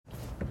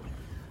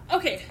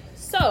Okay,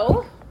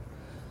 so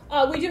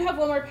we do have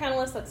one more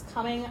panelist that's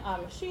coming.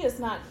 She is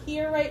not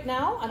here right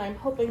now, and I'm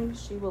hoping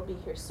she will be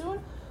here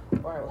soon,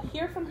 or I will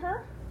hear from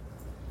her.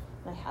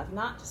 I have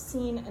not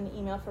seen an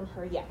email from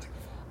her yet.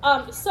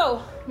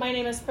 So my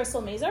name is Crystal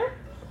Mazer.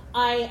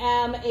 I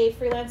am a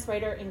freelance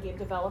writer and game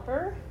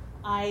developer.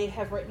 I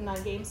have written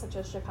on games such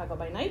as Chicago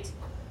by Night,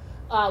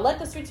 Let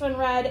the Streets Run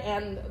Red,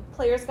 and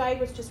Player's Guide,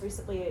 which just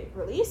recently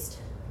released.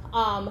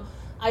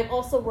 I've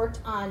also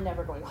worked on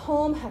Never Going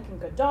Home, Heckin'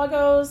 Good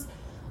Doggos.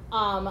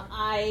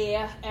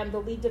 I am the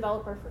lead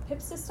developer for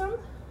Pip System,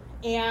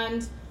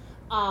 and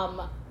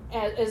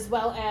as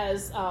well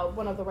as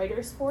one of the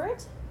writers for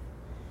it,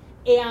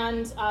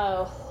 and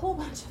a whole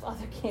bunch of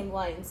other game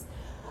lines.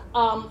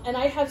 And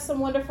I have some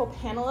wonderful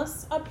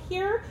panelists up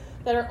here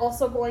that are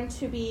also going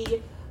to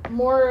be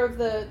more of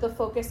the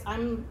focus.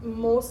 I'm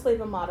mostly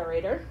the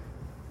moderator.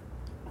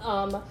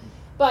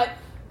 But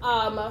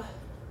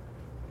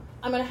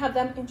I'm going to have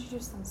them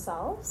introduce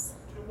themselves.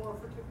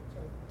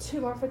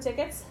 Two more for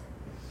tickets.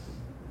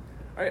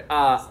 All right.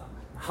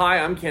 Hi,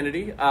 I'm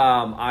Kennedy.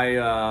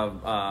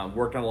 I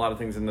worked on a lot of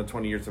things in the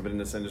 20 years I've been in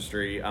this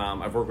industry.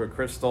 I've worked with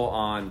Crystal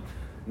on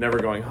Never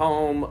Going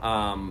Home.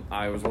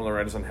 I was one of the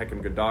writers on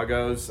Heckin' Good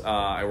Doggos.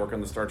 I work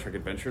on the Star Trek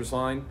Adventures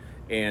line.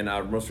 And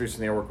most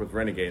recently I worked with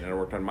Renegade, and I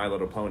worked on My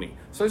Little Pony.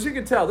 So as you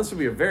can tell, this would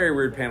be a very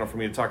weird panel for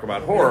me to talk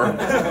about horror,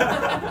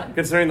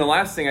 considering the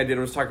last thing I did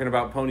was talking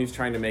about ponies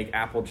trying to make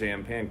apple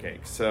jam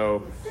pancakes.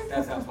 So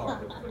that sounds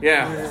hard.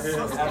 Yeah. That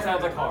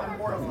sounds like hard.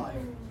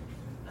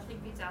 Nothing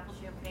beats apple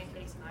jam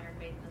pancakes and Iron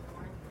Maiden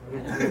in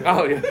the morning.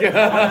 Oh,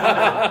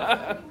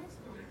 yeah.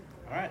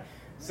 All right.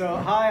 So,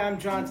 hi, I'm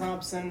John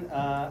Thompson.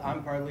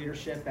 I'm part of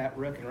leadership at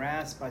Rook and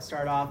Rasp. I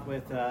start off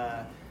with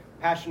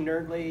Passion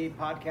Nerdly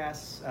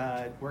podcasts,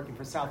 working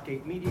for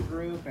Southgate Media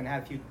Group, and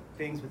had a few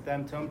things with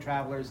them, Tome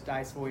Travelers,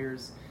 Dice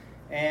Warriors.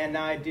 And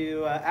I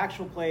do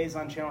actual plays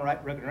on channel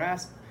Rook and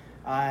Rasp.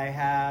 I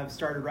have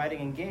started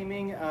writing and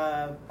gaming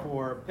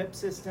for Pip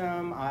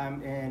System.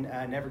 I'm in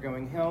Never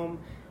Going Home.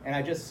 And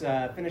I just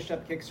finished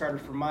up Kickstarter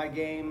for my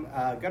game,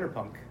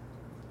 Gutterpunk.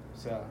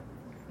 So.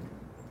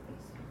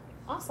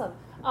 Awesome.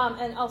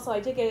 And also, I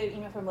did get an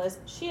email from Liz.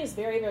 She is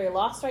very, very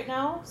lost right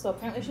now, so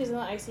apparently she's in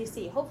the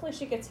ICC. Hopefully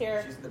she gets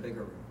here. She's in the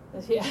bigger room.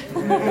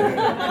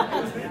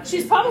 Yeah.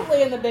 She's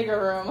probably in the bigger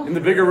room. In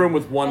the bigger room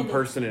with one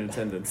person in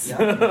attendance. Yeah.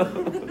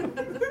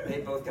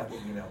 They both got the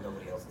email,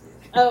 nobody else did.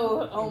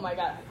 Oh my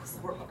God.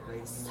 We're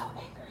upgrading. So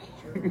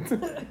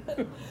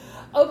angry.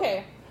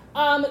 Okay.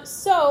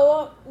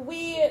 So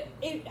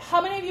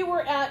how many of you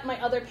were at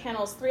my other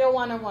panels,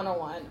 301 and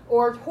 101,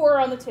 or Horror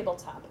on the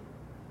Tabletop?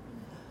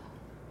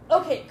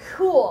 Okay,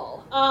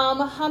 cool.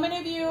 How many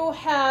of you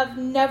have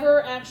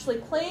never actually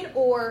played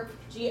or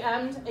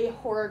GM'd a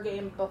horror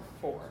game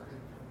before?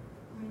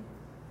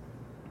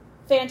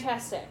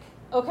 Fantastic.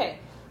 Okay.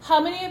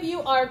 How many of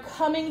you are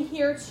coming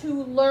here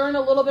to learn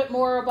a little bit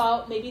more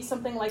about maybe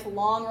something like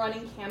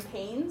long-running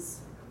campaigns?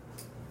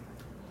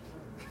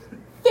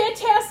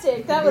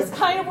 Fantastic. That was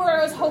kind of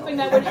where I was hoping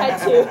that would head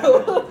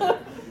to.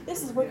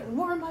 This is working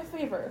more in my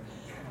favor.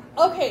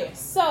 Okay,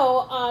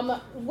 so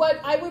what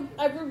I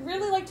would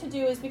really like to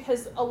do is,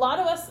 because a lot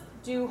of us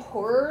do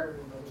horror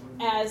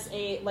as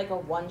a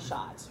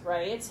one-shot,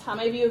 right? How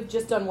many of you have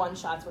just done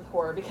one-shots with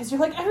horror? Because you're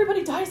like,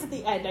 everybody dies at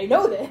the end. I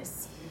know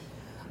this.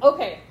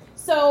 Okay,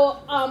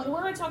 so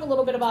we're going to talk a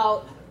little bit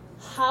about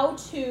how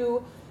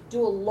to do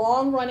a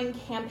long-running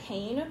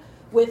campaign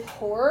with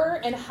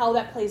horror and how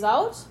that plays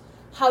out.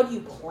 How do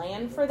you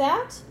plan for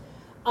that?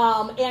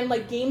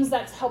 And games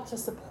that help to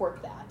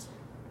support that.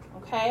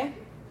 Okay?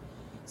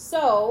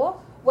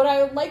 So, what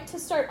I would like to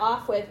start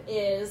off with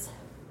is,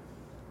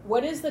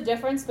 what is the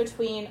difference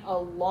between a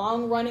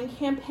long-running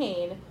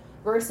campaign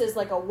versus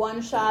a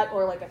one-shot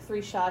or a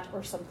 3-shot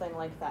or something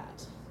like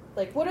that?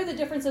 What are the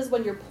differences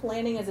when you're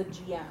planning as a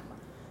GM?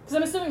 Because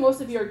I'm assuming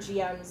most of you are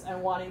GMs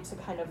and wanting to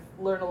kind of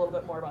learn a little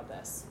bit more about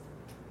this.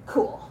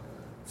 Cool.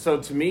 So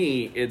to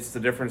me, it's the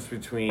difference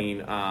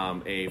between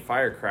a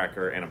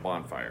firecracker and a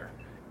bonfire.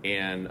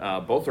 And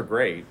both are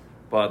great.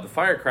 But the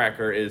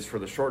firecracker is for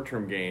the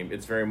short-term game.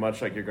 It's very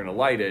much like you're going to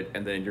light it,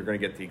 and then you're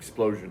going to get the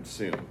explosion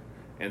soon.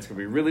 And it's going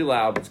to be really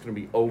loud, but it's going to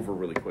be over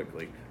really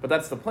quickly. But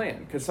that's the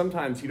plan, because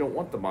sometimes you don't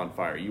want the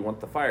bonfire. You want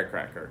the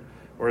firecracker.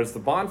 Whereas the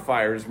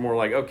bonfire is more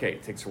like, okay,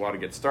 it takes a while to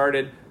get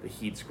started. The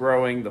heat's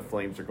growing. The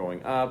flames are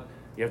going up.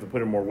 You have to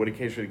put in more wood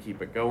occasionally to keep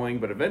it going.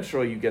 But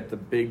eventually, you get the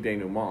big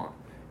denouement.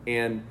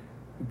 And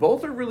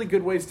both are really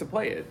good ways to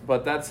play it.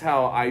 But that's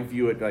how I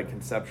view it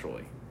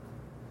conceptually.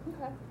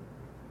 Okay.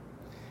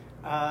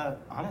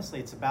 Honestly,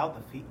 it's about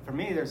the feel. For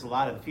me, there's a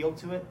lot of feel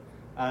to it,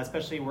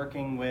 especially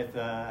working with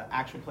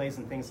actual plays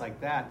and things like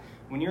that.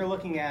 When you're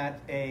looking at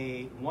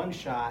a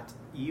one-shot,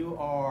 you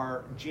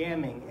are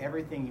jamming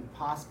everything you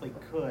possibly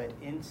could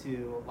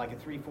into a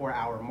 3-4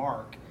 hour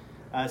mark.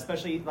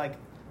 Especially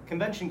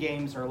convention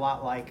games are a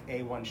lot like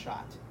a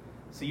one-shot.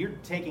 So you're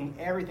taking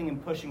everything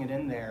and pushing it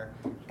in there.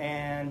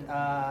 And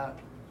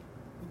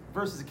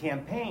versus a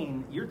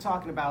campaign, you're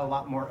talking about a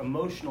lot more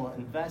emotional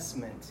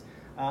investment.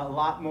 A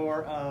lot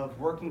more of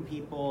working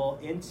people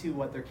into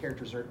what their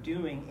characters are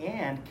doing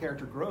and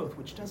character growth,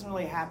 which doesn't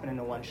really happen in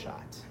a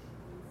one-shot.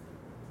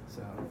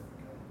 So.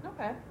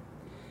 Okay.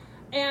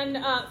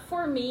 And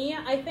for me,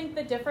 I think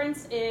the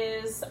difference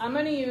is, I'm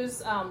going to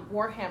use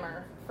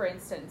Warhammer, for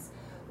instance.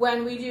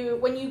 When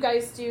you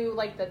guys do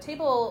like the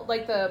table,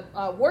 like the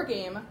war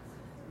game,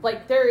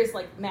 like there is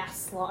like mass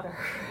slaughter,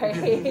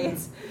 right?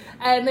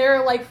 And there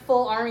are like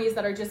full armies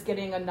that are just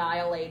getting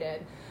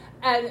annihilated.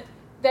 And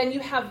then you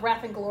have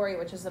Wrath and Glory,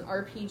 which is an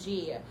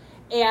RPG.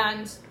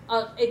 And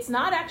it's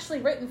not actually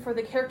written for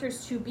the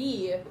characters to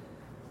be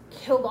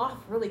killed off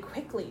really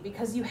quickly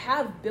because you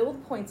have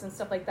build points and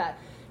stuff like that.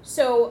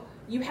 So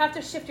you have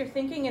to shift your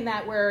thinking in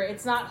that where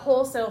it's not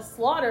wholesale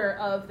slaughter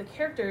of the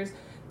characters.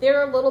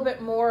 They're a little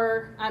bit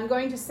more, I'm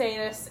going to say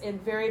this in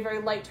very,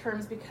 very light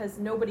terms because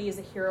nobody is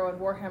a hero in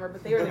Warhammer,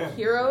 but they are the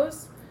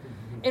heroes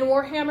in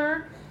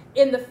Warhammer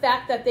in the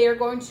fact that they are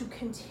going to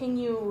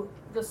continue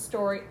the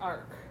story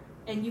arc.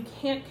 And you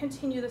can't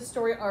continue the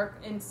story arc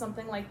in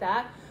something like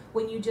that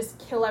when you just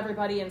kill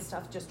everybody and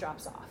stuff just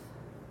drops off.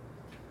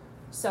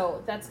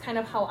 So that's kind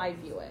of how I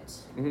view it.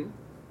 Mm-hmm.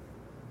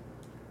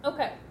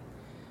 Okay.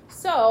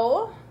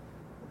 So,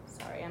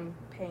 sorry, I'm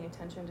paying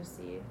attention to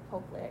see.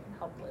 Hopefully I can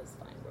help Liz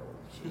find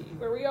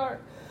where we are.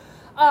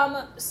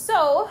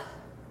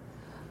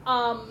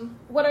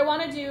 What I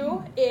want to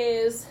do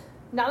is,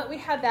 now that we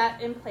have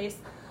that in place,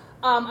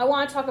 I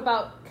want to talk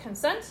about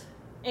consent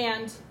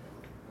and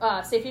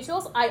safety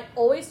tools. I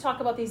always talk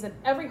about these in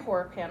every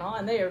horror panel,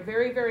 and they are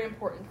very, very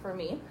important for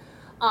me.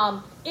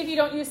 If you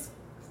don't use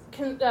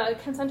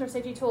consent or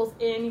safety tools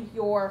in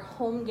your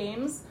home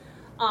games,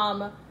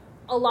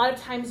 a lot of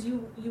times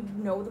you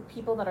know the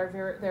people that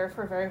are there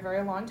for a very,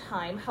 very long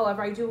time.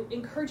 However, I do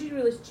encourage you to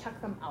really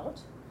check them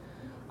out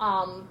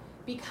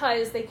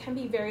because they can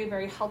be very,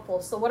 very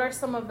helpful. So what are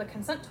some of the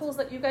consent tools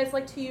that you guys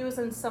like to use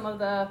and some of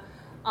the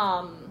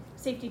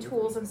safety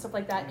tools and stuff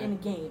like that in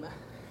game?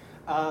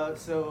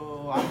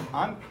 So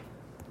I'm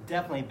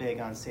definitely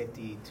big on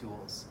safety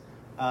tools.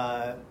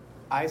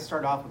 I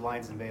start off with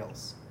lines and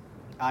veils.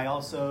 I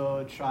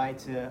also try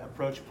to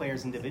approach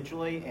players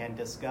individually and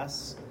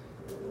discuss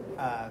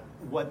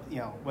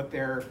what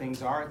their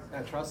things are.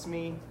 Trust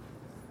me,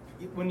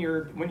 when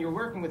you're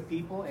working with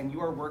people and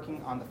you are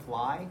working on the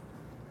fly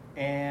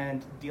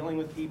and dealing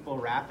with people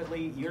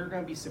rapidly, you're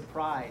going to be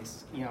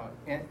surprised.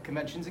 And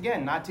conventions,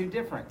 again, not too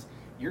different.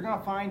 You're going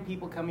to find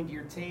people coming to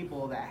your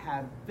table that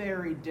have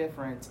very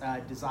different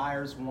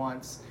desires,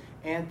 wants,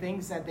 and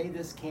things that they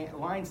just can't,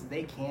 lines that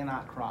they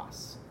cannot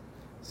cross.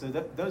 So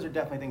those are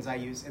definitely things I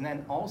use. And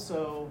then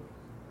also,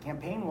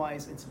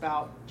 campaign-wise, it's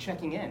about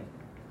checking in.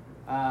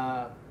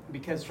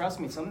 Because trust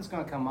me, something's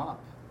going to come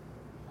up.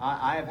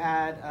 I've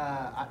had,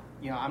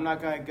 I'm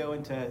not going to go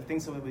into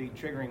things that will be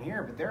triggering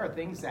here, but there are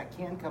things that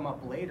can come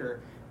up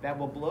later that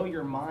will blow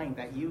your mind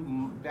that you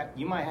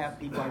might have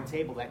people on the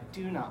table that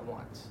do not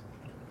want.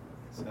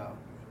 So,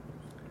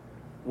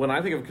 when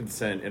I think of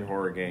consent in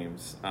horror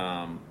games,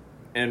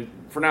 and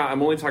for now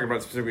I'm only talking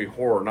about specifically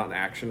horror, not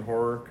action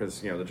horror,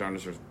 because the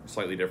genres are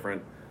slightly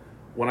different.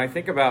 When I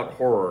think about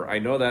horror, I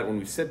know that when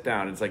we sit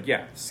down, it's like,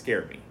 yeah,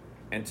 scare me.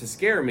 And to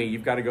scare me,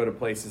 you've got to go to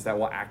places that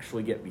will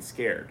actually get me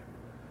scared.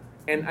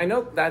 And I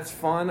know that's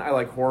fun. I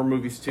like horror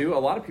movies too. A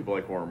lot of people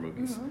like horror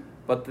movies. Mm-hmm.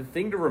 But the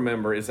thing to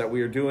remember is that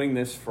we are doing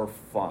this for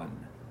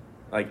fun.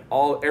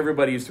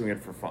 Everybody is doing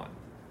it for fun.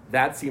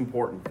 That's the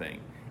important thing.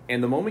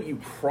 And the moment you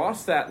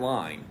cross that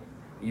line,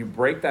 you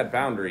break that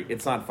boundary,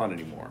 it's not fun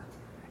anymore.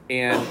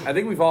 And I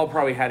think we've all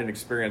probably had an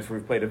experience where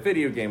we've played a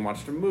video game,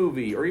 watched a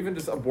movie, or even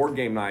just a board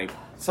game night.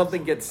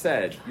 Something gets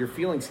said, your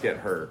feelings get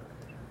hurt.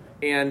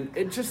 And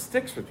it just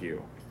sticks with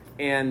you.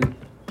 And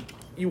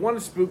you want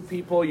to spook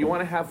people, you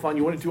want to have fun,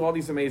 you want to do all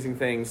these amazing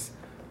things,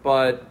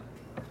 but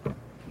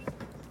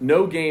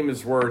no game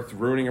is worth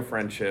ruining a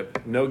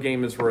friendship. No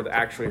game is worth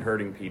actually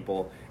hurting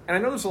people. And I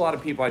know there's a lot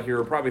of people out here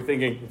who are probably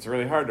thinking, it's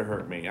really hard to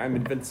hurt me, I'm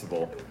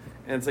invincible.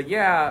 And it's like,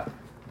 yeah,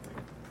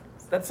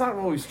 that's not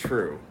always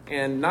true.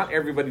 And not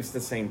everybody's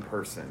the same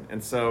person.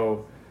 And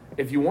so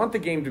if you want the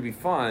game to be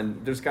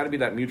fun, there's got to be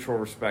that mutual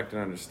respect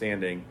and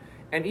understanding.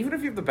 And even if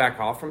you have to back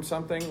off from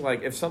something,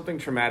 like if something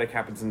traumatic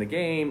happens in the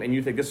game and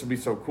you think this will be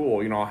so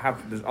cool,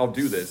 I'll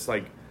do this.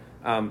 Like,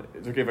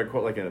 it's okay if I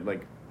quote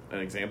an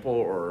example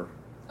or.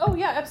 Oh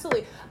yeah,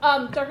 absolutely.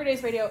 Darker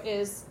Days Radio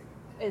is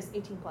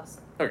 18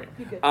 plus. Okay.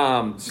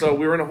 So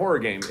we were in a horror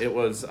game. It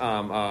was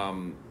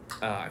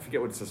I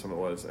forget what system it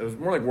was. It was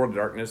more like World of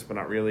Darkness, but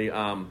not really.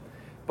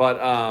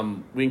 But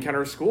we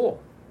encountered a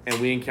school and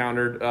we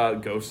encountered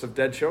ghosts of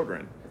dead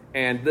children.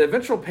 And the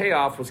eventual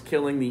payoff was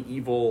killing the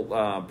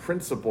evil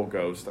principal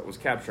ghost that was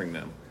capturing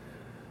them.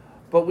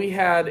 But we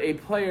had a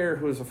player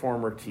who was a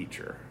former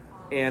teacher.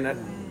 And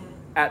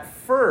at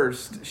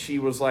first, she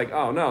was like,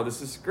 oh, no,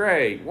 this is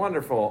great,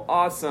 wonderful,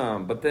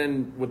 awesome. But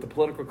then with the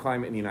political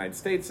climate in the United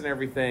States and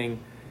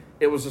everything,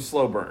 it was a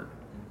slow burn.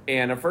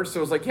 And at first, it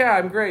was like, yeah,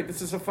 I'm great,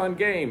 this is a fun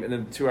game. And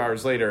then 2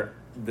 hours later,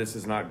 this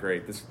is not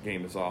great, this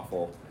game is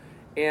awful.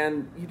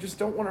 And you just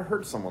don't want to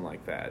hurt someone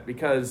like that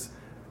because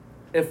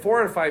if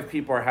 4 out of 5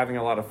 people are having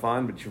a lot of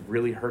fun, but you've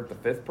really hurt the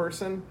 5th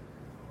person,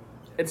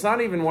 it's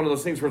not even one of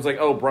those things where it's like,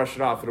 oh, brush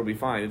it off, it'll be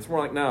fine. It's more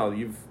like, no,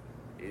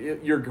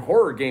 your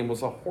horror game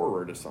was a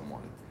horror to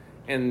someone.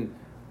 And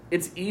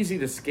it's easy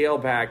to scale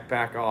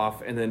back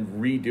off, and then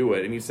redo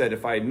it. And you said,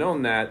 if I had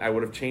known that, I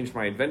would have changed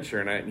my adventure.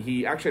 And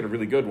he actually had a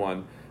really good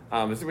one.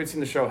 Has anybody seen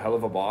the show Hell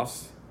of a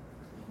Boss?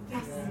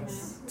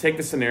 Yes. Take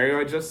the scenario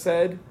I just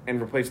said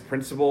and replace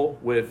principal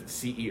with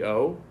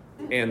CEO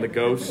and the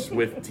ghosts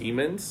with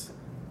demons.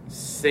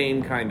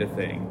 Same kind of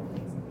thing.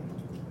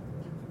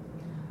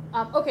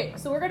 Okay,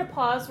 so we're going to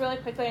pause really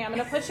quickly. I'm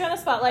going to put you on the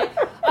spotlight.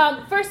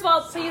 First of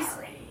all, please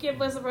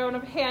give us a round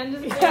of hand. A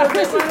round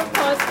of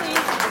applause, please.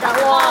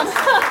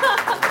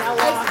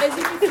 As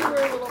you can see,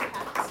 we're a little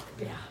packed.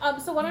 Yeah.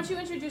 So why don't you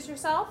introduce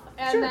yourself,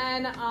 and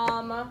then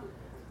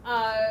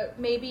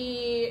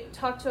maybe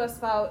talk to us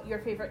about your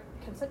favorite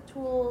consent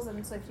tools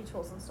and safety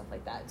tools and stuff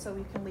like that, so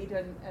we can lead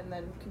in and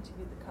then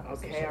continue the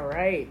conversation. Okay, all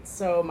right.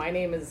 So my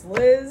name is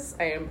Liz.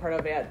 I am part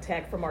of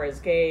Tech from Mars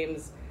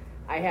Games.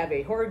 I have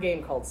a horror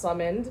game called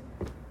Summoned.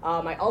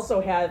 I also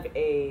have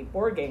a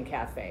board game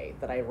cafe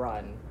that I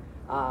run.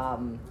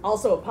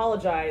 Also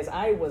apologize,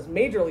 I was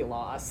majorly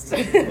lost.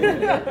 I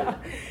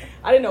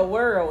didn't know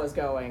where I was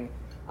going.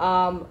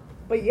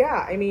 But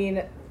yeah, I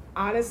mean,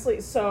 honestly,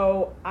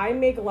 so I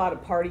make a lot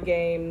of party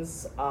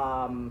games,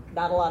 not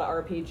a lot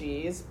of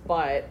RPGs,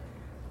 but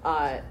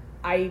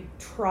I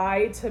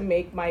try to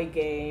make my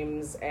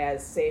games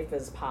as safe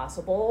as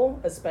possible,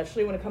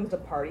 especially when it comes to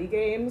party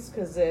games,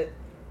 because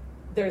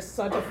there's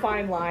such a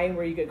fine line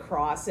where you could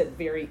cross it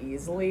very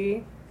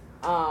easily.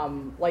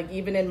 Like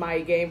even in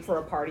my game for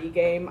a party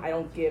game, I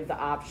don't give the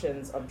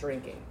options of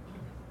drinking.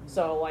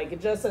 So like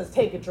it just says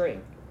take a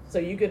drink. So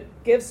you could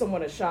give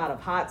someone a shot of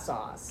hot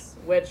sauce,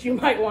 which you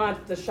might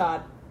want the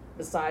shot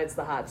besides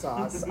the hot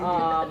sauce.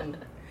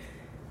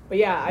 But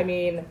yeah, I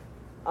mean,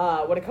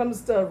 when it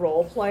comes to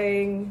role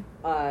playing,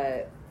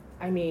 I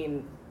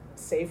mean,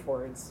 safe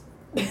words.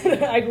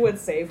 I go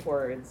with safe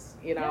words,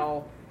 you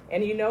know. Yeah.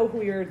 And you know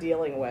who you're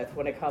dealing with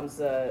when it comes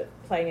to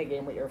playing a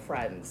game with your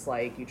friends.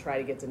 Like, you try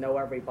to get to know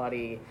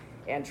everybody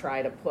and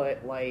try to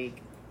put,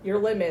 like, your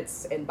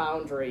limits and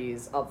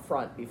boundaries up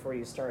front before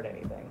you start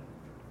anything.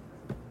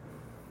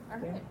 All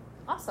right. Yeah.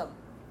 Awesome.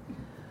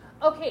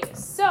 Okay,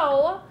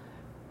 so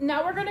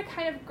now we're going to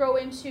kind of go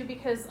into,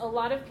 because a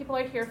lot of people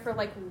are here for,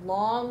 like,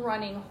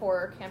 long-running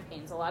horror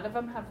campaigns. A lot of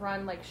them have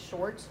run, like,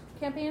 short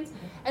campaigns.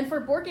 And for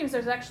board games,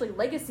 there's actually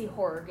legacy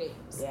horror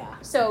games. Yeah.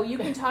 So you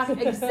can talk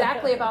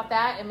exactly about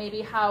that and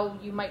maybe how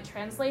you might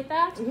translate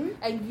that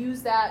and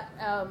use that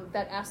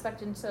that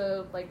aspect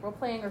into, like,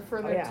 role-playing or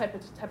further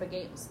type of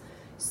games.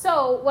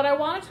 So what I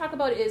want to talk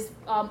about is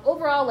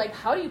overall, like,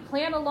 how do you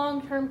plan a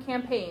long-term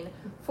campaign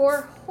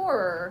for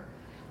horror,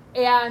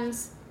 and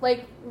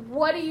like,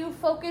 what do you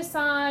focus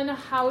on?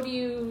 How do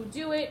you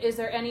do it? Is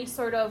there any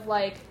sort of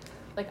like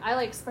I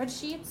like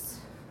spreadsheets.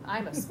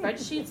 I'm a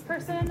spreadsheets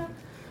person.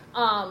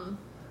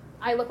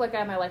 I look like I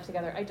have my life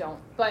together. I don't,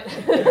 but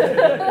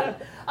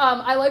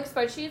I like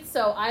spreadsheets.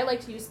 So I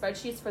like to use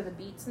spreadsheets for the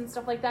beats and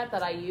stuff like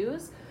that I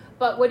use.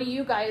 But what do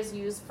you guys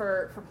use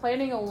for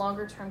planning a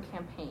longer term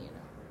campaign?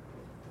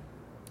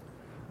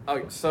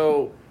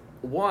 So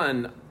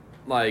one,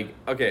 like,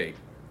 okay,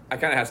 I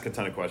kind of ask a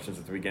ton of questions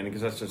at the beginning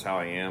because that's just how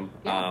I am.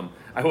 Yeah.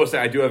 I will say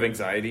I do have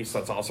anxiety, so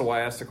that's also why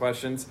I ask the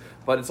questions.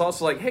 But it's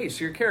also like, hey,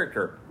 so your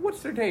character,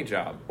 what's their day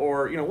job?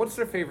 Or, you know, what's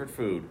their favorite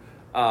food?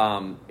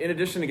 In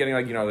addition to getting,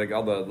 like, you know, like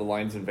all the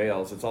lines and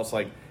veils, it's also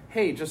like,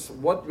 hey, just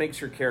what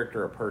makes your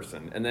character a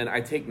person? And then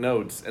I take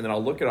notes, and then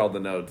I'll look at all the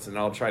notes, and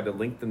I'll try to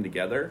link them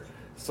together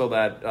so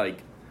that, like,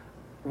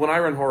 when I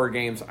run horror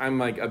games, I'm,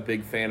 like, a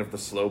big fan of the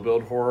slow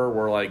build horror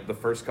where, like, the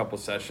first couple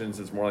sessions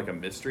is more like a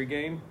mystery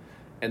game.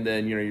 And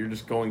then, you know, you're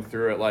just going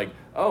through it like,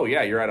 oh,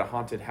 yeah, you're at a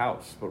haunted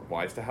house. But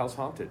why is the house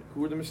haunted?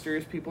 Who are the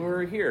mysterious people who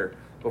are here?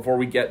 Before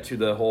we get to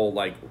the whole,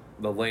 like,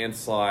 the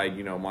landslide,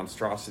 you know,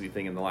 monstrosity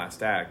thing in the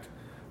last act.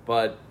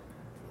 But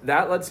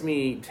that lets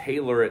me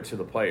tailor it to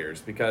the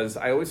players because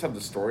I always have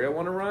the story I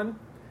want to run,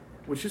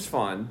 which is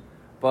fun.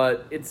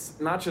 But it's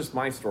not just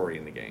my story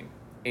in the game.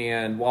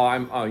 And while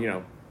I'm, you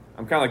know,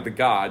 I'm kind of like the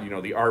god, you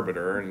know, the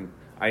arbiter. And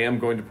I am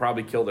going to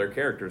probably kill their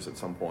characters at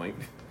some point.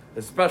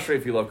 Especially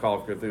if you love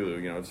Call of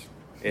Cthulhu, you know,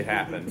 it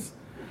happens.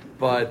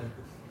 But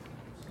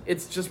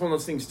it's just one of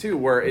those things, too,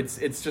 where it's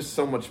just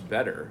so much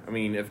better. I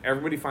mean, if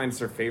everybody finds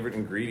their favorite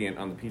ingredient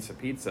on the piece of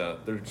pizza,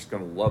 they're just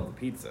going to love the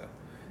pizza.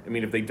 I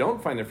mean, if they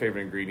don't find their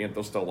favorite ingredient,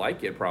 they'll still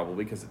like it,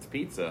 probably, because it's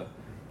pizza.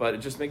 But it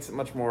just makes it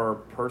much more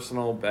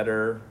personal,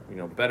 better, you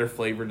know, better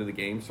flavor to the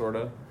game, sort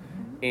of.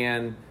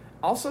 And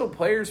also,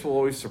 players will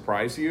always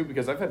surprise you,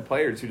 because I've had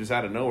players who just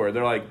out of nowhere,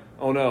 they're like,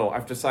 oh no,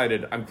 I've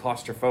decided I'm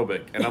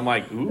claustrophobic. And I'm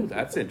like, ooh,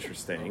 that's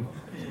interesting.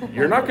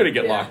 You're not going to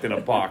get locked in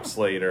a box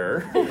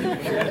later.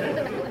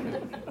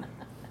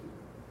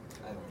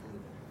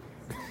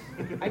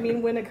 I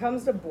mean, when it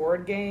comes to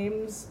board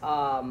games,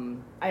 I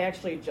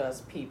actually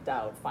just peeped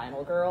out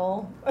Final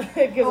Girl,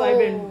 because I've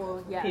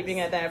been peeping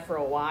at that for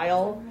a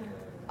while.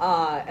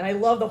 And I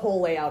love the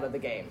whole layout of the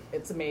game.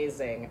 It's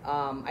amazing.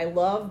 I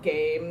love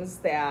games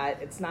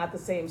that it's not the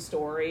same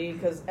story,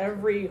 because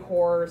every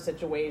horror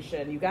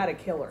situation, you got a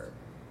killer.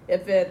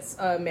 If it's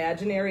an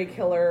imaginary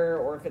killer,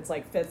 or if it's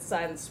like Fifth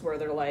Sense, where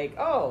they're like,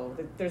 oh,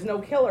 there's no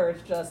killer,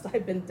 it's just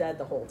I've been dead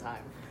the whole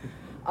time.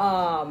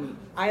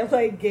 I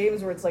like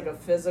games where it's like a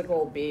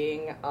physical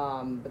being,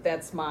 but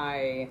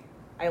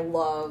I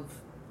love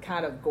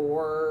kind of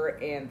gore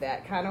and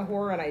that kind of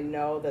horror, and I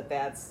know that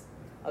that's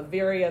a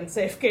very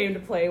unsafe game to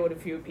play with a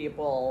few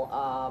people.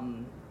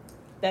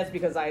 That's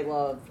because I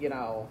love, I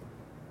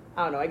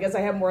don't know, I guess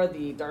I have more of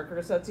the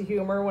darker sense of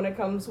humor when it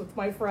comes with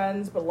my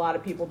friends, but a lot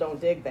of people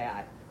don't dig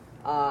that.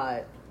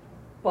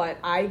 But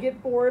I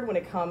get bored when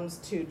it comes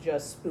to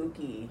just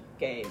spooky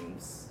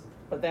games.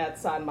 But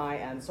that's on my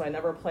end, so I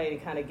never play any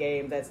kind of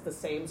game that's the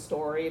same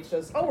story. It's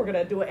just, we're going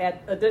to do an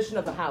addition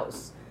of the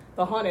house,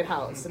 the haunted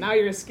house, and now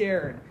you're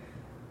scared.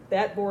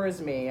 That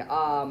bores me.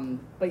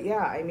 But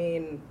yeah, I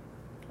mean,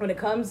 when it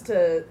comes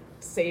to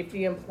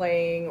safety in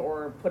playing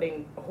or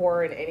putting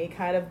horror in any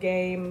kind of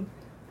game,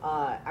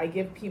 I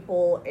give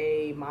people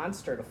a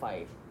monster to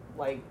fight.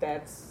 Like,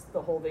 that's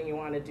the whole thing you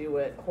want to do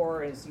with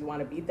horror, is you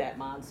want to beat that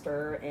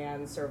monster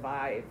and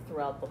survive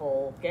throughout the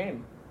whole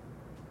game.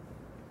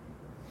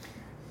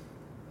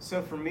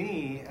 So for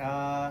me,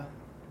 I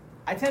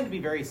tend to be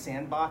very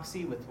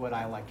sandboxy with what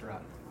I like to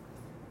run.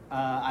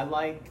 I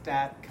like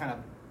that kind of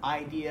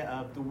idea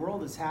of the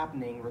world is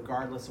happening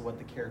regardless of what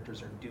the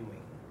characters are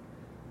doing.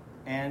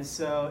 And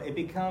so it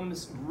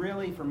becomes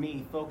really, for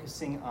me,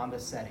 focusing on the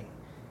setting.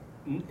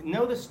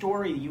 Know the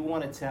story you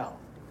want to tell.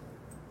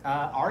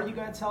 Are you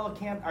going to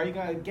are you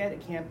going to get a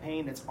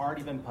campaign that's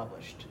already been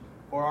published?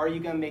 Or are you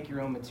going to make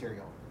your own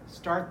material?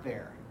 Start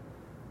there.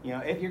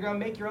 If you're going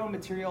to make your own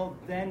material,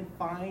 then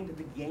find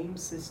the game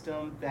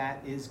system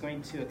that is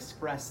going to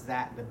express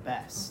that the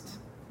best.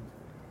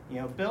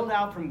 Build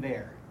out from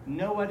there.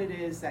 Know what it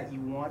is that you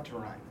want to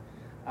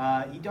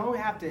run. You don't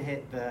have to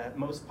hit the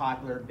most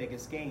popular,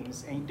 biggest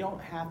games, and you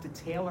don't have to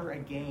tailor a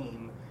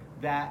game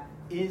that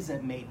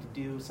isn't made to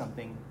do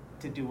something,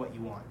 to do what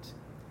you want.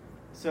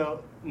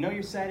 So know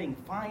your setting.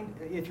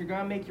 If you're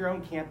going to make your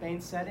own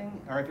campaign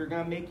setting, or if you're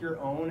going to make your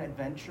own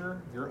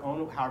adventure, your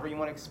own, however you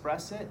want to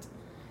express it,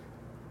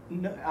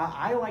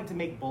 I like to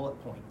make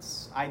bullet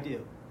points. I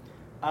do.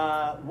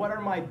 What are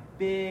my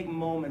big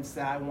moments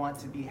that I want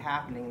to be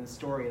happening in the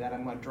story that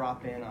I'm going to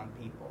drop in on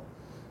people?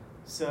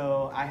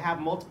 So I have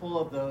multiple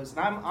of those. And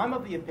I'm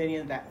of the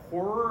opinion that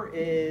horror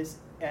is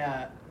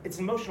it's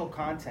emotional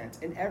content,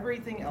 and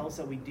everything else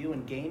that we do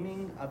in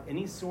gaming of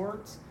any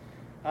sort.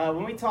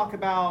 When we talk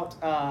about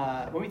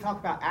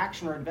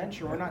action or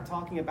adventure, we're not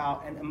talking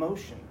about an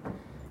emotion.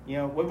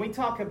 When we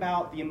talk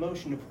about the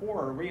emotion of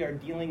horror, we are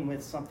dealing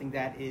with something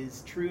that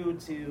is true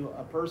to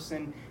a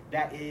person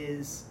that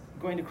is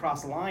going to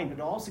cross a line, but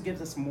it also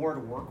gives us more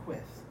to work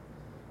with,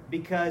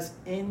 because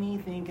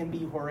anything can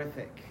be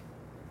horrific.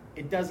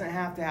 It doesn't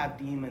have to have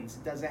demons.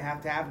 It doesn't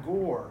have to have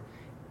gore.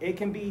 It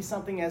can be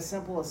something as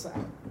simple as,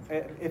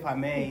 if I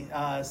may,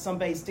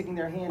 somebody sticking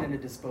their hand in a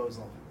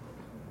disposal.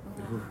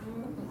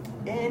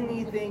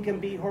 Anything can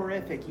be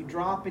horrific. You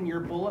drop in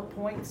your bullet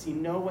points, you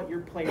know what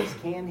your players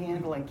can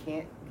handle and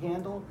can't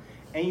handle,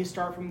 and you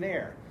start from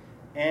there.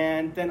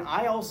 And then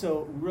I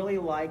also really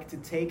like to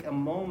take a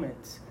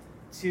moment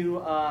to,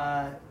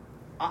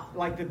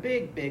 like the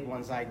big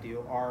ones I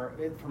do are,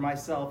 for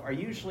myself, are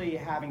usually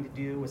having to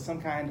do with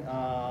some kind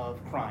of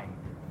crime.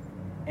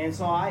 And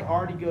so I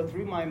already go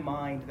through my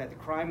mind that the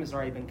crime has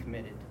already been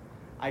committed.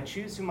 I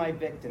choose who my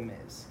victim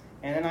is.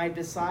 And then I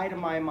decide in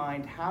my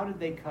mind, how did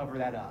they cover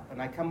that up? And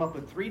I come up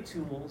with 3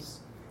 tools,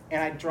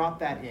 and I drop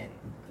that in.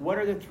 What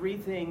are the 3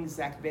 things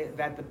that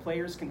the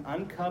players can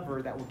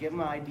uncover that will give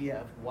them an idea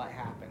of what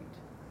happened?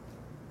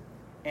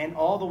 And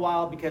all the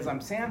while, because I'm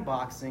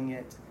sandboxing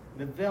it,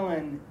 the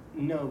villain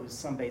knows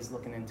somebody's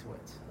looking into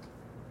it.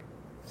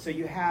 So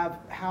you have,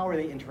 how are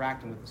they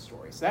interacting with the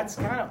story? So that's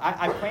kind of,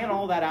 I plan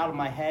all that out in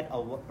my head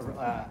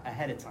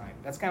ahead of time.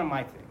 That's kind of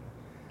my thing.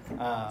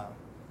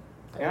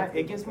 And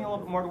it gives me a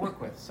little bit more to work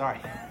with. Sorry.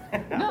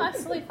 No,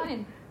 absolutely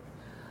fine.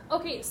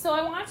 Okay, so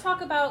I want to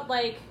talk about,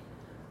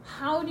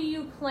 how do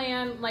you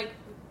plan,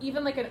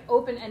 even an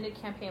open-ended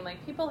campaign?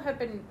 People have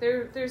been,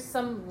 there's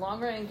some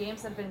long-running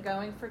games that have been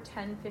going for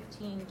 10,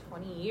 15,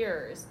 20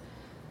 years.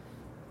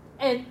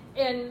 And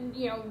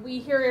we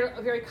hear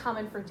it very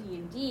common for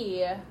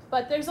D&D,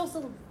 but there's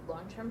also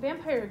long-term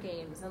vampire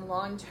games and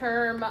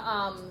long-term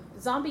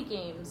zombie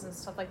games and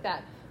stuff like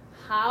that.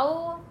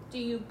 How do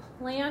you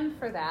plan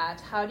for that?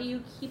 How do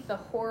you keep the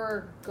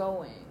horror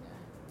going?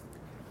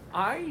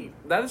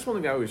 That is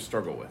something I always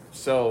struggle with.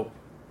 So,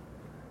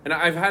 and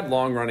I've had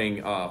long-running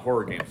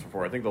horror games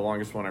before. I think the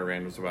longest one I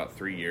ran was about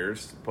 3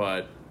 years.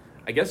 But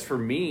I guess for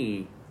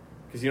me,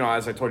 because,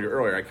 as I told you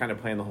earlier, I kind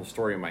of plan the whole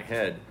story in my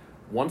head.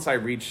 Once I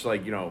reach,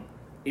 even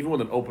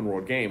with an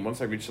open-world game,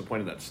 once I reach the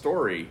point of that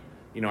story,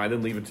 I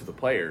then leave it to the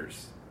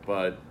players.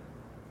 But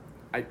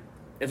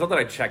it's not that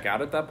I check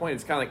out at that point.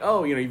 It's kind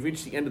of you've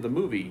reached the end of the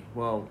movie.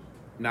 Well,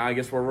 now I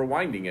guess we're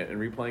rewinding it and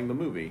replaying the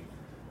movie.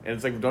 And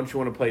it's like, don't you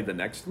want to play the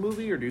next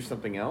movie or do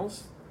something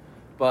else?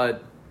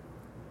 But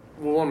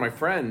one of my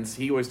friends,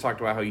 he always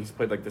talked about how he's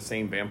played like the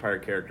same vampire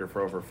character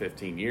for over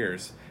 15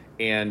 years.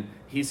 And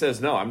he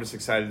says, no, I'm just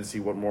excited to see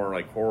what more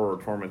like horror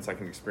or torments I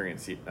can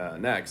experience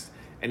next.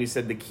 And he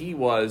said the key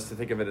was to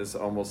think of it as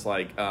almost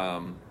like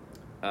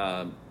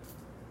not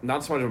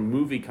so much a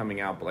movie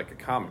coming out, but like a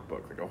comic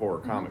book, like a horror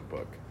comic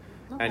book.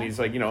 Okay. And he's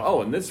like,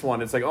 in this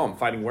one, it's like, I'm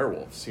fighting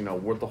werewolves.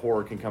 What the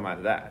horror can come out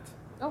of that.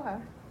 Okay.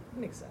 That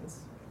makes sense.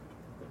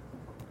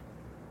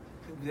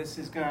 This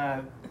is going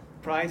to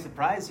probably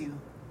surprise you.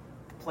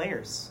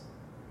 Players.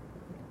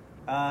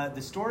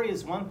 The story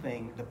is one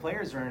thing, the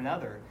players are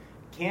another.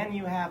 Can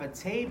you have a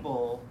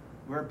table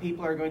where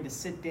people are going to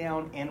sit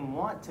down and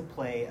want to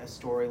play a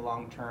story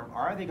long term?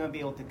 Are they going to be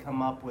able to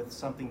come up with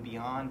something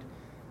beyond,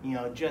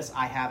 just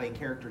I have a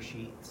character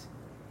sheet?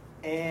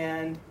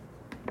 And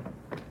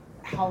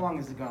how long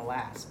is it going to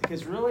last?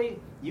 Because really,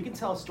 you can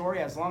tell a story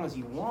as long as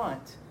you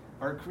want,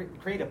 or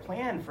create a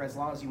plan for as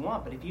long as you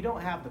want, but if you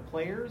don't have the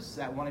players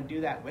that want to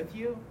do that with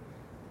you,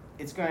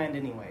 it's going to end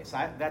anyway.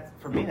 So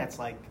for me, that's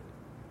like,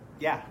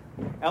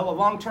 a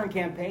long-term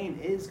campaign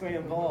is going to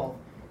involve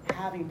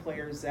having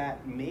players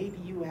that maybe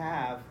you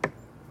have,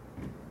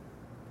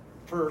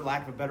 for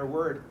lack of a better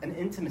word, an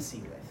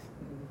intimacy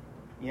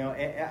with,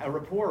 a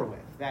rapport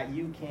with, that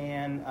you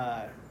can,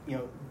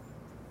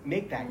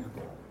 make that your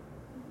goal.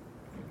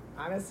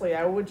 Honestly,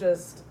 I would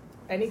just,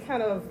 any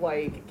kind of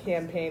like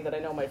campaign that I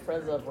know my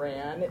friends have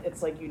ran,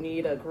 it's like you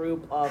need a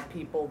group of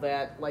people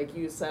that, like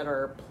you said,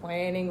 are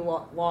planning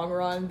long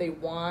run. They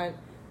want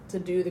to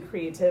do the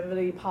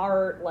creativity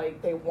part,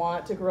 like they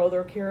want to grow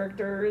their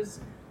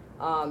characters.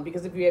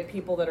 Because if you have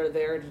people that are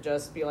there to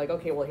just be like,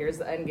 okay, well, here's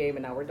the end game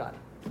and now we're done.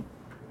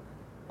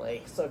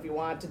 Like, so if you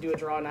want to do a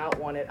drawn out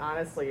one, it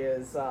honestly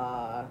is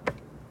up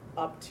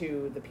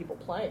to the people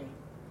playing.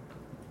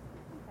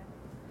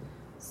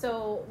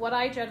 So what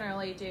I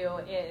generally do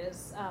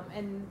is,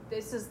 and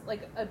this is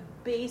like a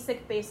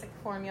basic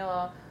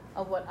formula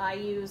of what I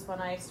use when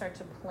I start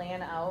to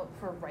plan out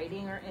for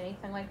writing or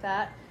anything like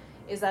that,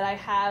 is that I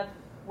have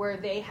where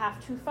they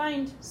have to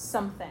find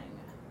something.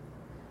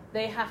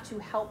 They have to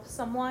help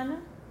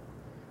someone.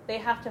 They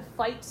have to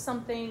fight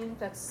something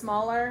that's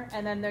smaller,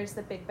 and then there's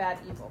the big bad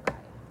evil guy.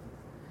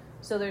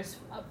 So there's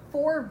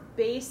 4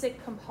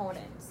 basic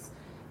components,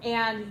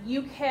 and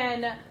you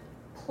can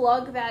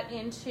plug that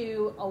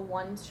into a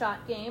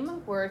one-shot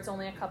game where it's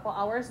only a couple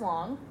hours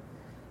long.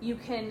 You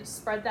can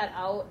spread that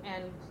out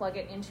and plug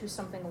it into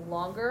something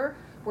longer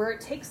where it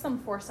takes them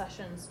 4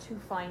 sessions to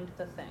find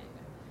the thing.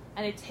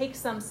 And it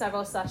takes them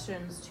several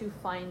sessions to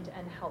find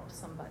and help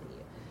somebody.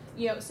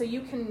 So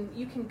you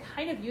can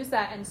kind of use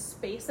that and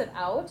space it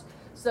out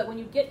so that when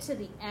you get to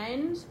the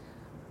end,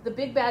 the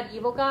big bad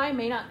evil guy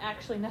may not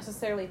actually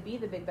necessarily be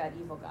the big bad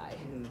evil guy.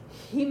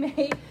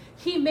 Mm.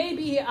 He may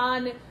be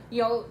on,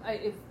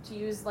 if to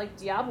use like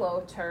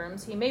Diablo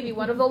terms, he may be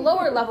one of the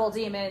lower level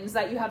demons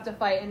that you have to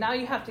fight, and now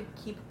you have to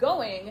keep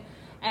going.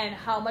 And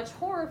how much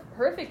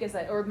horrific is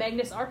that? Or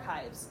Magnus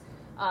Archives,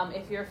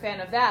 if you're a fan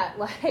of that,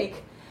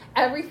 like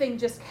everything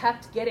just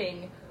kept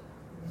getting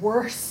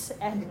worse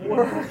and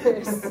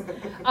worse.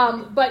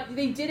 But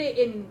they did it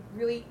in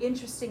really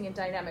interesting and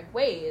dynamic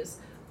ways.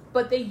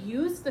 But they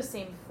used the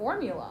same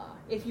formula.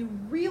 If you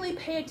really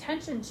pay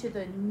attention to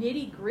the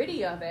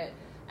nitty-gritty of it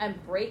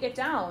and break it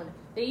down,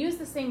 they use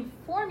the same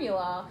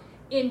formula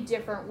in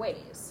different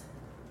ways.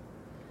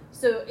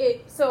 So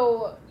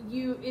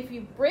if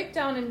you break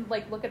down and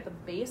like look at the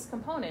base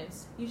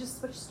components, you just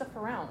switch stuff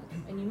around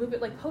and you move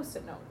it like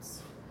Post-it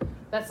notes.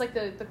 That's like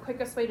the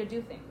quickest way to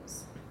do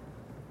things.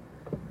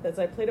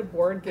 I played a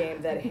board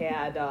game that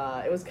had,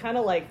 it was kind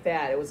of like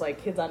that. It was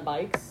like Kids on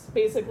Bikes,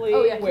 basically.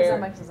 Oh, yeah, Kids on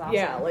Bikes is awesome.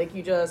 Yeah, like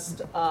you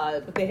just,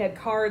 but they had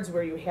cards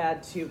where you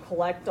had to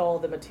collect all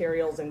the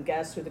materials and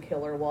guess who the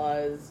killer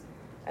was.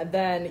 And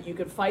then you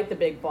could fight the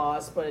big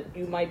boss, but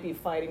you might be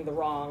fighting the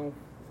wrong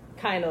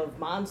kind of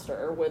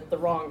monster with the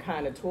wrong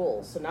kind of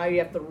tools. So now you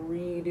have to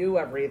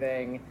redo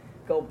everything,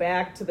 go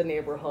back to the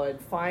neighborhood,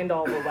 find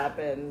all the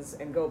weapons,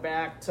 and go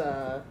back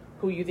to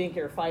who you think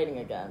you're fighting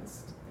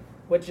against.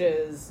 Which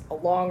is a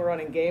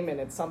long-running game, and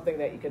it's something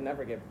that you can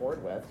never get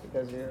bored with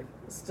because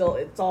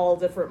it's all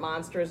different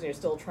monsters, and you're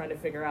still trying to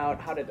figure out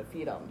how to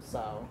defeat them,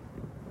 so.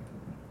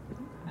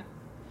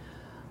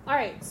 All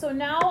right, so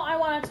now I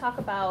want to talk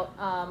about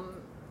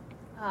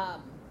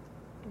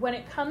when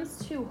it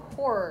comes to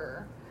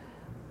horror,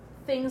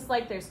 things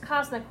like there's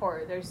cosmic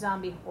horror, there's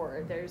zombie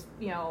horror, there's,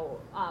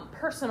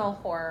 personal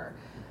horror.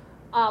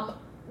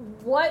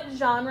 What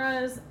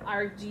genres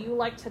do you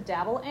like to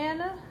dabble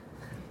in?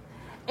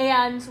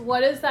 And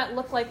what does that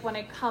look like when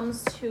it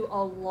comes to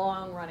a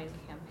long-running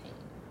campaign?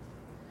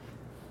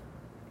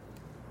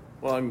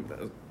 Well,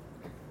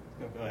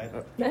 Go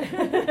ahead. when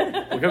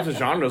it comes to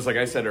genres, like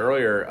I said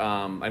earlier,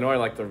 I know I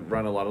like to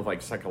run a lot of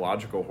like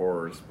psychological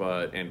horrors,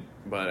 but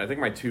I think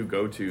my 2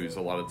 go-tos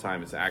a lot of the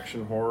time is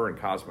action horror and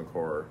cosmic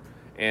horror.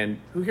 And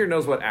who here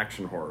knows what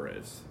action horror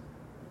is?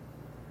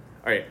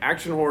 All right,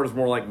 action horror is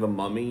more like The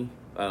Mummy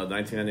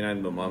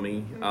 1999 The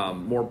Mummy.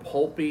 More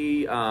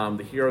pulpy.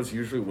 The heroes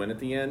usually win at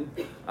the end.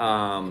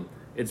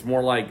 It's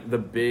more like the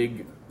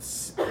big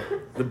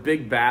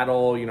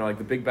battle, like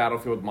the big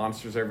battlefield with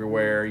monsters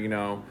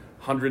everywhere,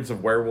 hundreds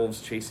of werewolves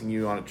chasing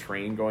you on a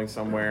train going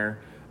somewhere.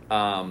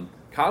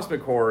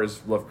 Cosmic horror is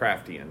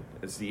Lovecraftian.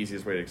 It's the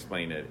easiest way to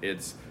explain it.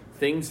 It's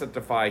things that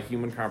defy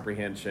human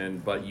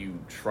comprehension, but you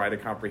try to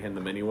comprehend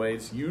them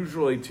anyways,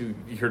 usually to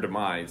your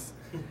demise.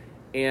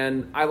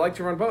 And I like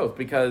to run both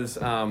because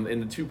in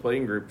the 2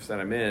 playing groups that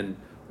I'm in,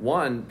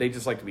 one, they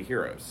just like to be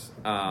heroes.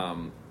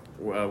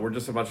 We're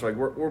just a bunch of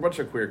we're a bunch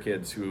of queer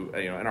kids who,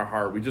 in our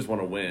heart, we just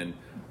want to win.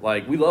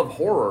 Like, we love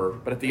horror,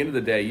 but at the end of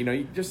the day, you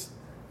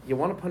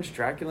want to punch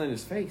Dracula in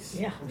his face.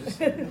 Yeah.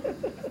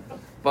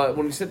 But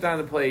when we sit down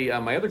to play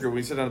my other group, when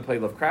we sit down to play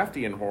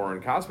Lovecraftian horror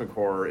and cosmic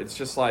horror, it's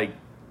just like,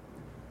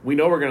 we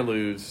know we're going to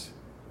lose.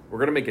 We're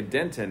going to make a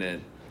dent in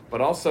it.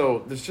 But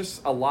also, there's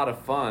just a lot of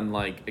fun,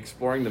 like,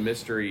 exploring the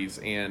mysteries.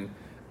 And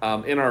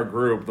in our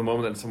group, the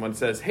moment that someone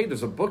says, hey,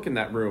 there's a book in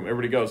that room,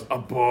 everybody goes, a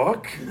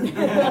book?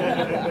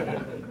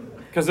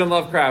 Because in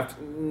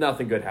Lovecraft,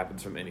 nothing good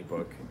happens from any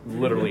book.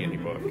 Literally any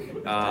book.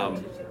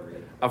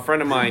 A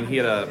friend of mine,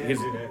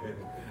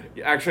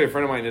 actually, a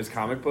friend of mine in his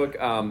comic book,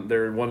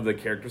 one of the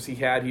characters he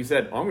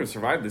said, I'm going to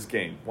survive this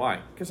game.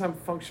 Why? Because I'm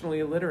functionally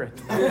illiterate.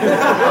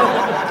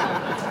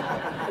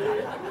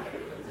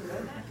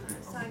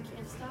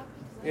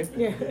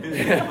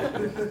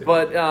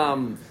 But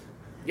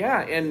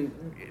and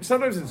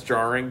sometimes it's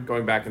jarring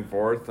going back and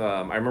forth.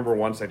 I remember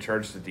once I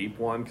charged the deep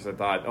one because I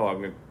thought,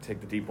 I'm going to take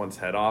the deep one's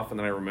head off, and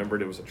then I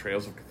remembered it was a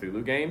Trails of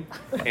Cthulhu game,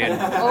 and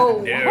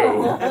no,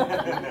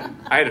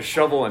 I had a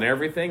shovel and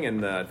everything,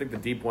 and I think the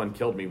deep one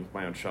killed me with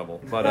my own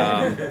shovel.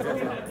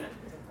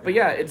 But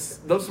yeah,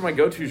 those are my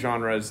go-to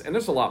genres, and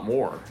there's a lot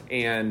more.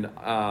 And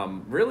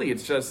really,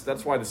 it's just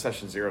that's why the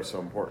session 0 is so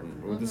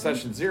important. With the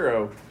session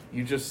 0,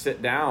 you just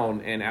sit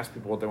down and ask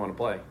people what they want to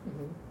play.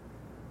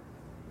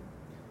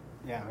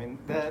 Yeah, I mean,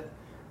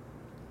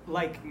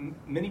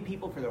 many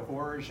people for the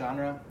horror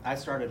genre, I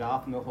started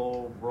off in the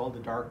whole World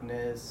of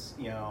Darkness,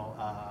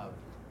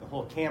 the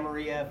whole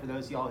Camarilla, for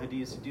those of y'all who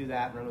used to do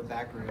that and run with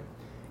that group.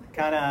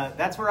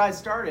 That's where I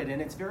started,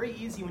 and it's very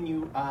easy when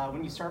you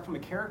start from a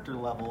character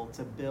level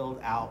to build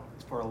out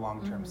for a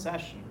long-term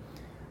session.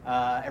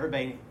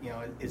 Everybody,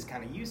 is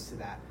kind of used to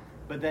that.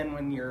 But then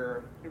when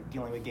you're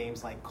dealing with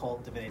games like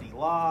Cult Divinity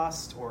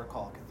Lost or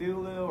Call of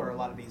Cthulhu or a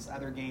lot of these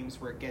other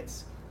games where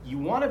you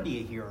want to be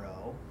a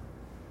hero,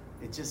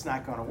 it's just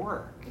not going to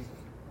work.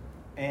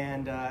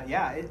 And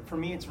for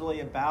me, it's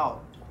really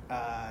about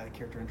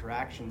character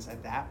interactions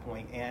at that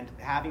point and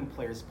having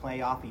players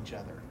play off each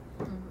other,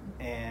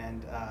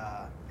 and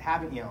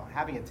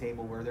having a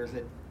table where there's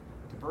a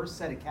diverse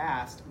set of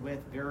cast with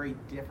very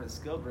different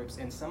skill groups,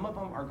 and some of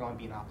them are going to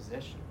be in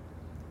opposition.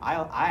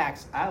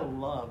 I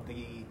love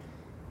the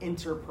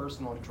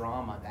interpersonal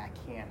drama that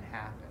can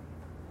happen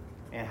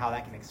and how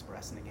that can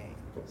express in the game.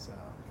 So.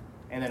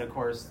 And then, of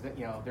course,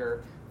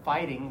 they're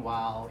fighting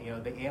while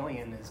the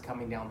alien is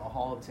coming down the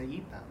hall to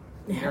eat them.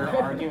 They're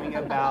arguing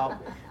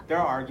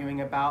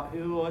about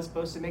who was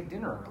supposed to make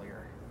dinner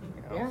earlier.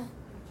 Yeah.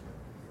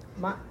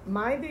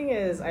 My thing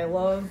is, I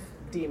love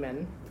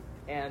demon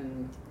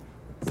and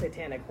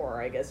satanic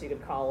horror, I guess you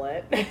could call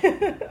it.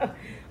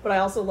 But I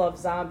also love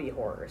zombie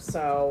horror.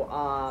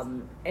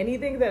 So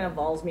anything that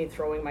involves me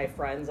throwing my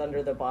friends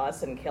under the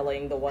bus and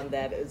killing the one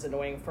that is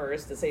annoying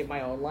first to save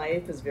my own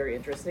life is very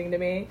interesting to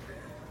me.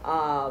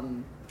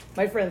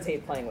 My friends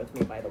hate playing with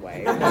me, by the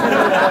way.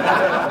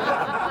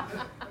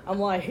 I'm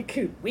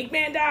like, weak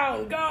man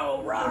down,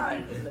 go,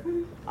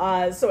 run.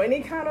 So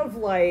any kind of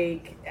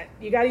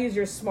you got to use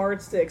your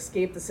smarts to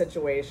escape the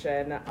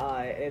situation.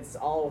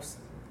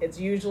 It's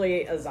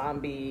usually a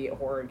zombie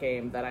horror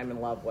game that I'm in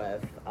love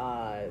with.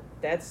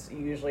 That's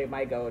usually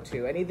my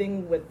go-to.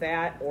 Anything with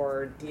that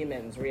or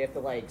demons, where you have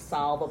to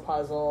solve a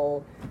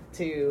puzzle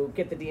to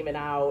get the demon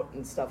out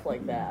and stuff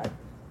like that.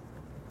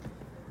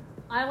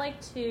 I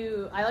like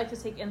to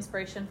take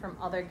inspiration from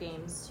other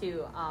games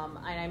too.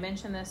 And I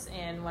mentioned this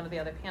in one of the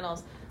other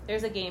panels.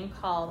 There's a game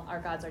called Our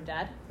Gods Are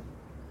Dead.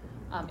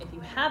 If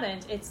you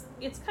haven't, it's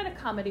kind of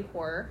comedy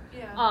horror.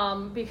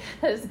 Yeah.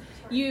 Because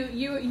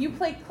you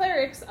play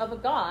clerics of a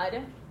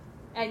god,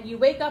 and you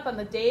wake up on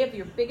the day of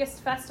your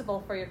biggest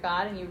festival for your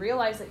god, and you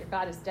realize that your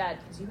god is dead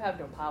because you have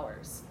no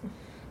powers.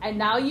 And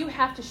now you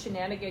have to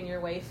shenanigan your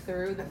way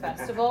through the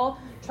festival,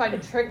 trying to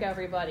trick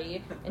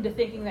everybody into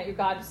thinking that your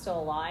god is still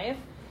alive.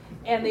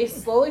 And they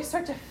slowly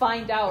start to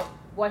find out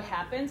what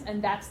happens,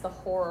 and that's the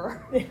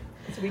horror.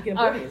 So we can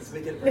praise.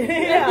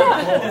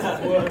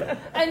 Yeah.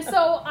 And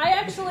so I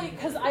actually,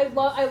 because I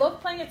love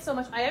playing it so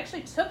much, I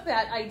actually took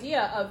that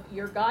idea of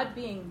your god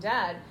being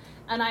dead,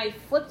 and I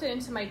flipped it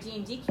into my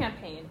D&D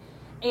campaign,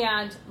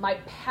 and my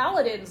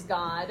paladin's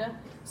god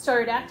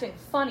started acting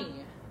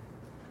funny.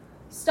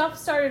 Stuff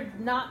started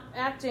not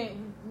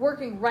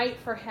working right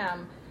for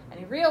him. And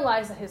he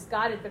realized that his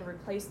god had been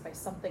replaced by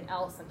something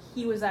else, and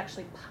he was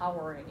actually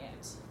powering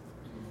it.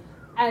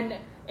 And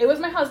it was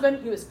my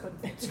husband. He was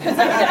convinced because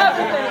he did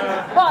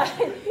everything, but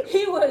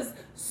he was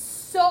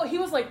so, he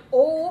was like,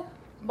 oh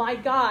my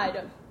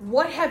God,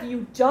 what have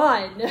you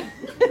done?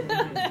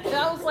 And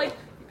I was like,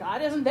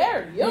 God isn't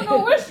there. You don't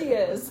know where she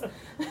is.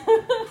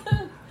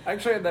 I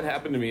actually had that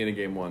happen to me in a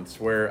game once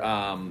where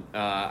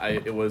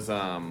it was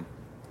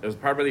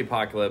part of the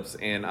apocalypse,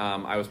 and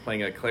I was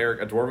playing a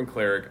dwarven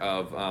cleric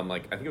of I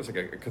think it was like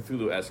a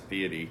Cthulhu-esque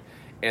deity,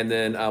 and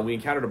then we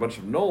encountered a bunch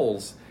of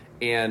gnolls,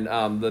 and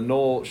the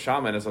gnoll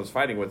shaman, as I was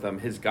fighting with him,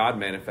 his god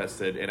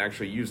manifested and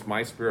actually used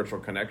my spiritual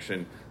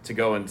connection to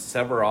go and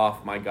sever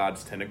off my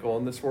god's tentacle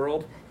in this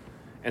world.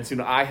 And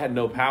so I had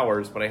no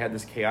powers, but I had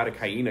this chaotic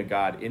hyena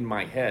god in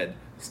my head.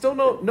 Still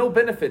no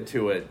benefit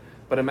to it.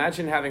 But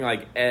imagine having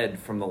like Ed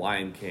from The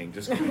Lion King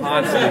just constantly making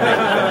fun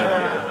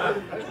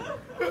of you.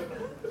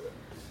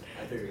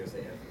 I thought you were going to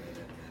say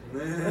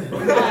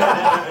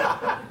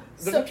Ed.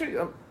 There's actually,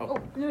 No,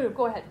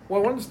 go ahead.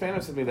 Well, I wanted to expand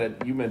on something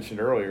that you mentioned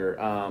earlier.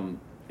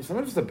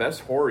 Sometimes the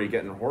best horror you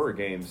get in horror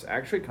games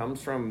actually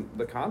comes from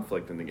the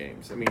conflict in the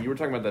games. I mean, you were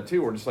talking about that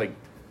too. We're just like,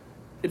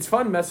 it's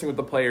fun messing with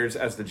the players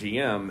as the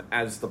GM,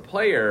 as the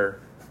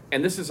player,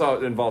 and this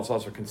involves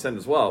also consent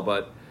as well,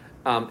 but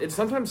it's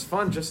sometimes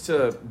fun just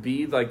to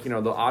be like, the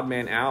odd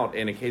man out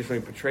and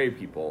occasionally betray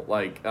people.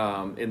 Like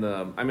I'm in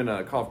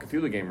a Call of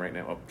Cthulhu game right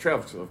now, Trail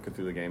of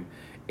Cthulhu game,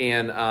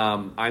 and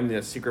I'm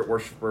the secret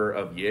worshiper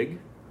of Yig.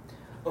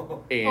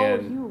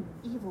 And you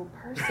evil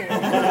person.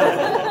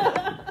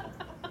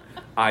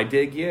 I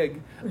dig Yig.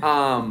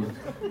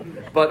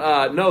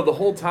 But no, the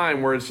whole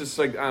time where it's just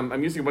like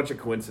I'm using a bunch of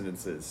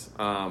coincidences.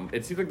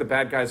 It seems like the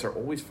bad guys are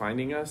always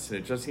finding us, and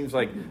it just seems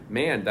like,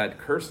 man, that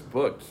cursed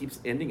book keeps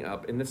ending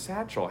up in the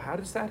satchel. How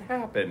does that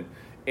happen?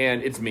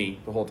 And it's me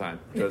the whole time,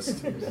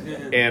 just.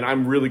 And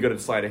I'm really good at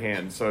sleight of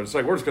hand, so it's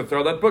like, we're just gonna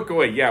throw that book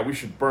away. Yeah, we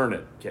should burn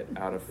it. Get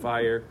out of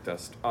fire,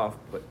 dust off,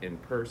 put in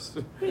purse.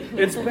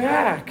 It's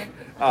back.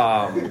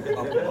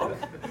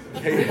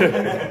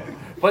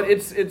 But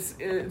it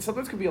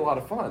sometimes can be a lot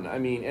of fun. I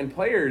mean, and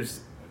players,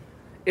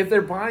 if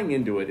they're buying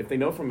into it, if they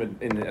know from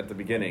at the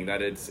beginning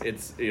that it's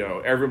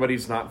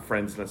everybody's not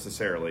friends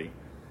necessarily,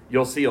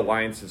 you'll see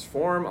alliances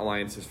form,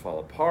 alliances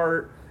fall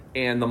apart,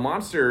 and the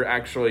monster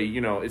actually,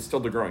 is still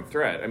the growing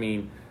threat. I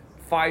mean,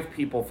 5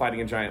 people fighting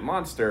a giant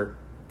monster,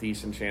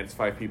 decent chance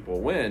 5 people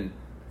will win.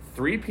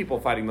 3 people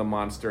fighting the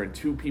monster and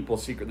 2 people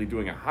secretly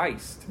doing a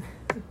heist.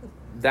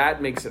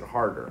 That makes it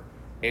harder.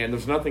 And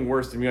there's nothing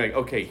worse than being like,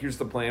 okay, here's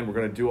the plan. We're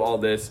going to do all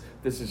this.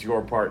 This is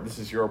your part. This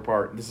is your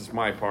part. This is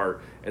my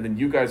part. And then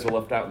you guys are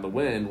left out in the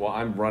wind while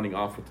I'm running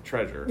off with the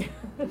treasure.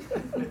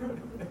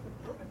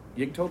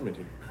 Yig told me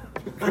to.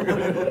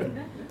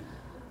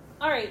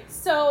 All right,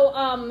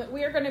 so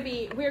we are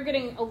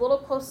getting a little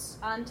close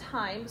on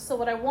time. So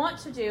what I want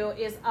to do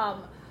is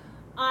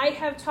I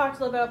have talked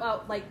a little bit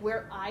about like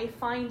where I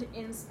find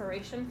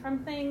inspiration from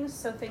things.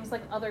 So things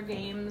like other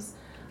games.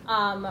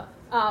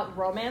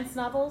 Romance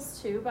novels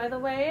too, by the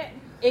way.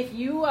 If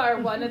you are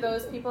one of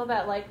those people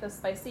that like the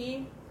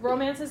spicy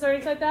romances or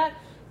anything like that,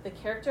 the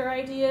character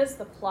ideas,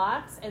 the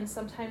plots, and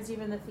sometimes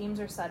even the themes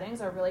or settings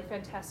are really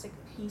fantastic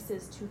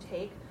pieces to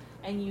take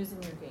and use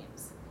in your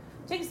games.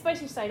 Take a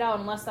spicy side out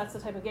unless that's the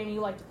type of game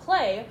you like to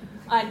play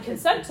and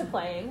consent to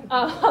playing.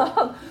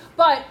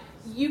 But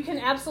you can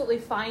absolutely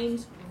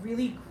find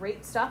really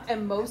great stuff,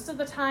 and most of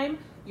the time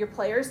your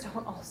players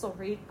don't also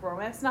read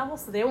romance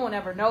novels, so they won't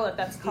ever know that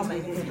that's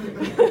coming.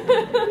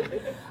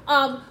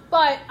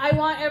 But I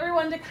want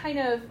everyone to kind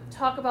of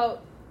talk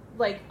about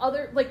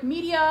other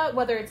media,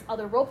 whether it's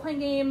other role-playing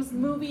games,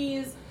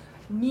 movies,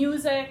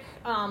 music,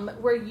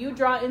 where you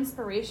draw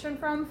inspiration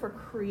from for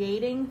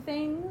creating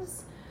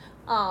things,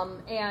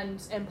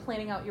 and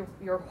planning out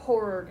your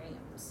horror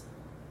games.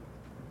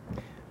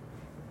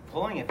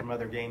 Pulling it from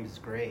other games is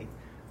great.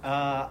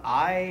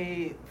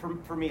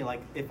 For me,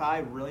 like, if I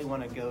really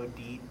want to go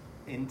deep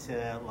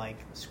into like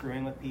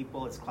screwing with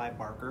people, it's Clive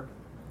Barker.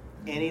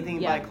 Anything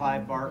by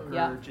Clive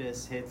Barker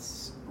just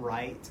hits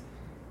right,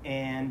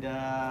 and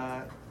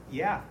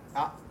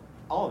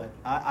all of it.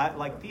 I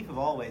like Thief of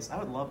Always. I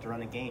would love to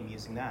run a game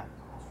using that.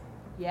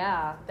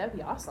 Yeah, that'd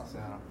be awesome. So,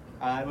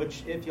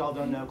 which, if y'all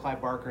don't know, Clive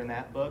Barker in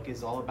that book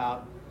is all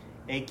about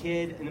a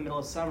kid in the middle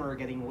of summer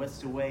getting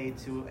whisked away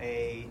to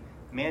a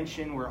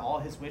mansion where all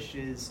his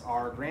wishes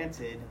are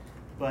granted,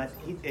 but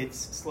it's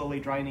slowly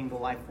draining the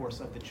life force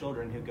of the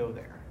children who go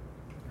there.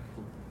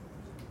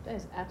 That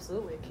is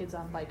absolutely a kids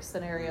on bike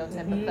scenario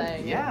type of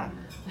thing. Yeah.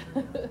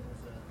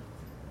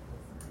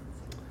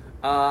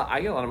 I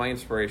get a lot of my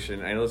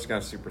inspiration. I know this is kind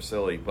of super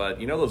silly, but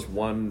those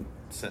one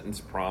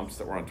sentence prompts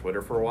that were on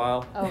Twitter for a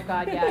while? Oh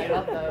God, yeah, I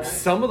love those.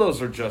 Some of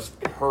those are just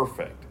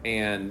perfect,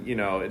 and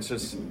it's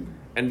just,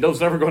 and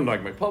those never go into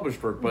like my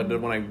published work, but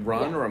when I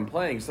run or I'm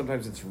playing,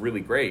 sometimes it's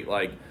really great.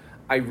 Like,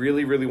 I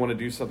really, really want to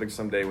do something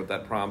someday with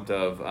that prompt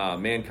of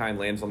mankind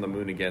lands on the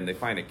moon again. They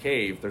find a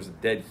cave. There's a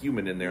dead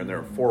human in there, and there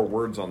are 4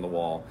 words on the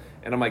wall.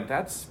 And I'm like,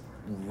 that's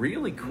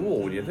really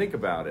cool when you think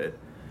about it.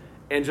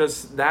 And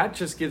that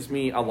just gives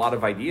me a lot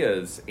of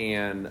ideas.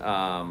 And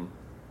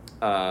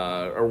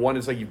or one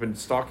is like, you've been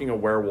stalking a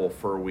werewolf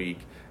for a week,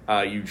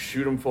 You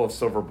shoot them full of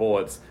silver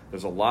bullets.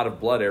 There's a lot of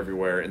blood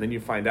everywhere, and then you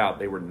find out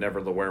they were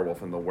never the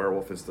werewolf, and the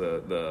werewolf is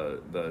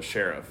the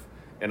sheriff.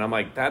 And I'm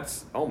like,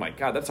 oh my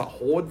God, that's a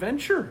whole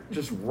adventure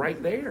just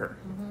right there.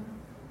 Mm-hmm.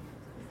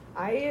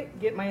 I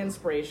get my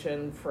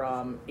inspiration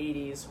from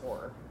 80s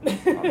horror.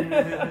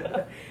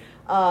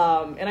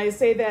 And I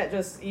say that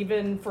just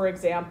even, for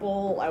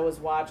example, I was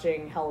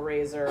watching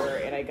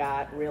Hellraiser and I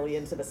got really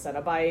into the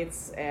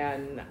Cenobites,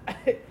 and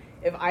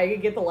if I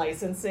could get the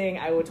licensing,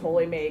 I would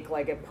totally make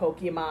like a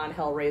Pokemon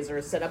Hellraiser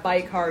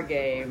Cenobite card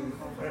game.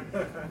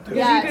 Because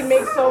you can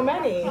make so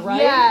many,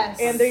 right? Yes.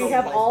 And they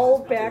have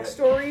all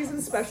backstories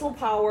and special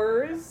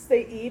powers.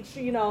 They each,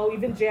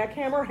 even Jack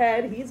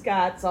Hammerhead, he's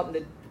got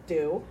something to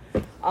do.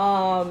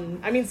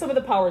 I mean, some of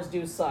the powers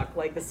do suck.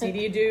 Like the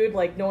CD dude,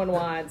 like no one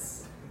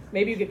wants.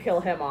 Maybe you could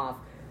kill him off.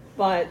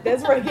 But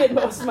that's where I get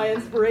most of my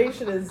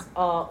inspiration is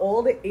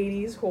old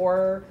 80s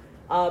horror.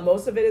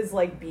 Most of it is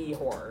like B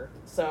horror.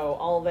 So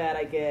all that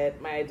I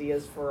get my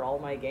ideas for all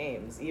my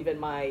games. Even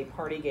my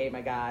party game,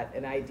 I got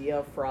an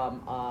idea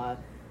from, I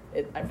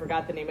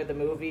forgot the name of the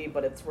movie,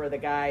 but it's where the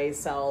guy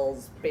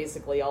sells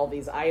basically all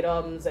these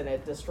items and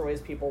it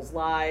destroys people's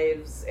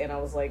lives. And I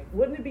was like,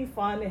 wouldn't it be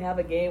fun to have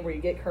a game where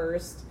you get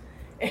cursed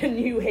and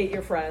you hate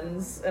your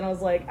friends? And I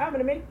was like, I'm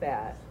going to make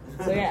that.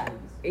 So yeah,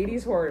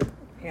 80s horror,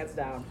 hands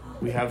down.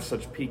 We have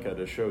such Pika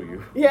to show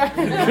you. Yeah.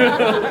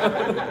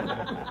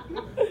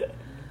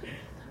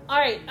 All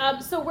right,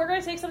 so we're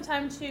going to take some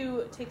time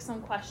to take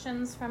some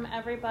questions from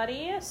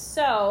everybody.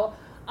 So,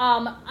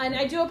 and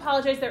I do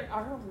apologize, there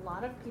are a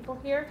lot of people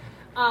here.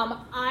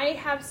 I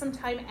have some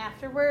time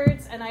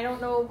afterwards, and I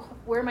don't know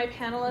where my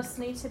panelists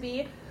need to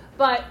be,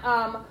 but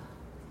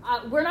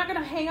we're not going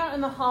to hang out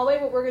in the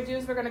hallway. What we're going to do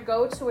is we're going to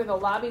go to where the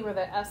lobby, where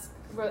the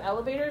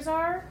elevators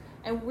are,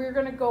 and we're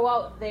going to go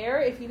out there.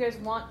 If you guys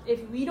want,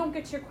 if we don't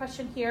get to your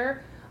question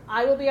here,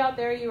 I will be out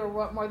there. You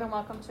are more than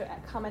welcome to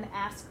come and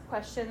ask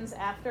questions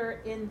after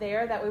in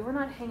there. That way we're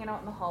not hanging out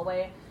in the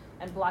hallway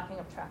and blocking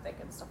up traffic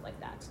and stuff like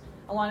that.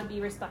 I want to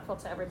be respectful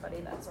to everybody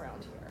that's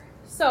around here.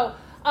 So,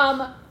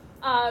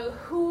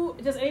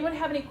 does anyone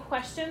have any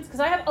questions?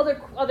 Because I have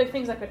other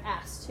things I could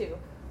ask too.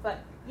 But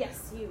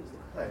yes, you.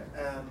 Hi.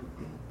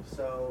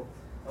 So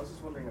I was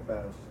just wondering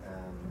about,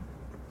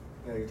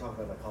 you're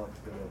talking about like Call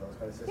of Duty, those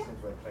kind of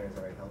systems where players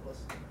are very helpless.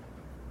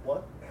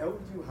 How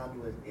would you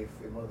handle it if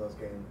in one of those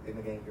games, in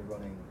a game you're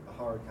running a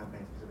horror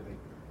campaign specifically,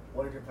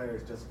 one of your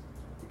players just,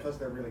 because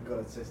they're really good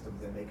at systems,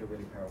 they make a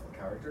really powerful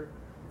character,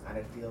 and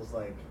it feels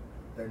like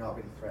they're not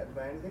really threatened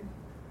by anything?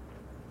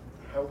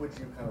 How would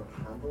you kind of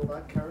handle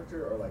that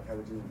character, or like how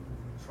would you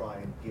try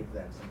and give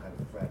them some kind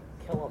of threat?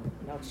 Kill him.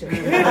 No, I'm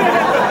joking.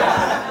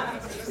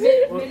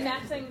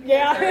 Min-maxing.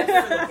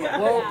 Yeah.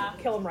 Well, Yeah.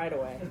 Kill him right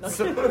away.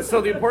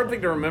 So the important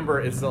thing to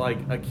remember is that like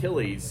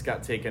Achilles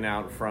got taken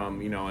out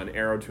from an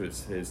arrow to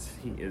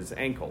his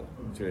ankle,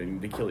 to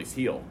the Achilles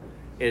heel.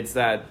 It's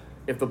that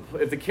if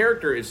the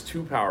character is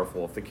too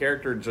powerful, if the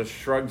character just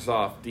shrugs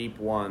off deep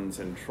ones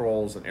and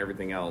trolls and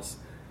everything else,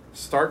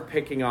 start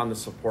picking on the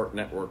support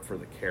network for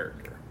the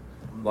character.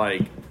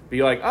 Like,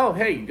 be like, oh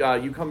hey,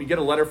 you get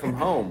a letter from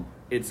home.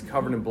 It's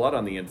covered in blood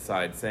on the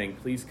inside saying,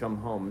 please come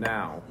home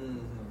now. Mm-hmm.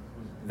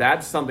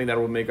 That's something that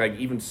will make like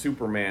even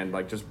Superman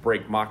like just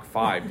break Mach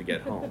 5 to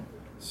get home.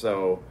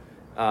 So,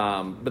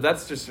 but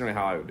that's just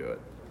how I would do it.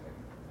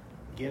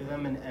 Give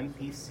them an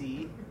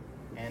NPC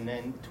and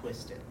then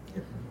twist it.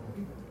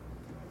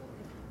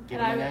 Give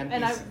them an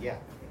NPC,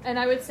 And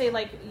I would say,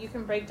 like, you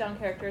can break down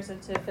characters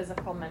into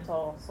physical,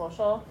 mental,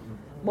 social.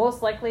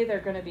 Most likely, they're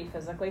going to be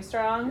physically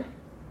strong.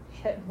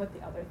 Hit them with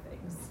the other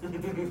things.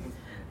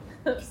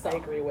 I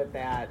agree with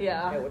that.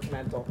 Yeah. It was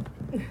mental.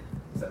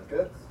 Sounds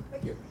good.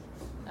 Thank you.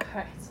 All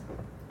right.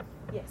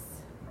 Yes.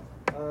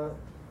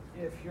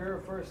 If you're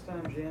a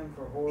first-time GM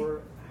for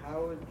horror,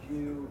 how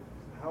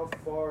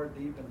far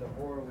deep into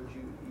horror would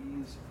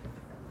you ease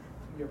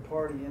your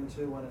party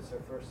into when it's their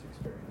first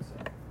experience?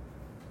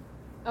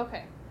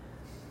 Okay.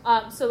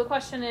 So the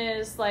question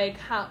is, like,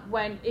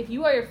 if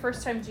you are your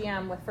first-time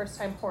GM with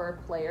first-time horror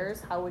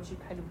players, how would you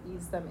kind of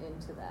ease them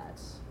into that?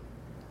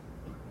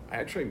 I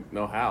actually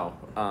know how.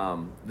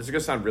 This is going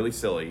to sound really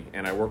silly,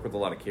 and I work with a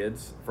lot of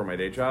kids for my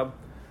day job.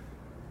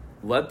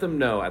 Let them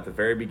know at the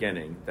very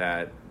beginning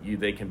that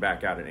they can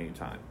back out at any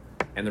time.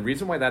 And the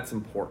reason why that's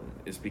important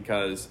is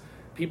because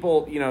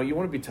people, you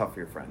want to be tough for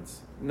your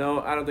friends.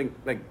 No, I don't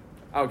think,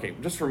 okay,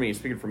 just for me,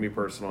 speaking for me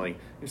personally,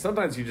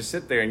 sometimes you just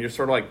sit there and you're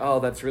sort of like, oh,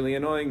 that's really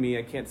annoying me.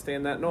 I can't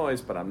stand that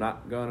noise, but I'm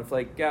not going to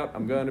flake out.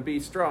 I'm going to be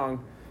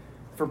strong.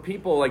 For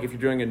people, like if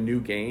you're doing a new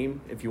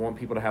game, if you want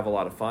people to have a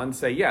lot of fun,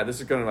 say, yeah,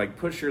 this is going to like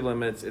push your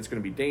limits. It's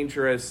going to be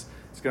dangerous.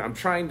 I'm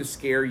trying to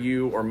scare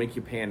you or make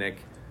you panic.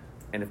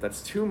 And if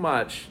that's too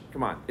much,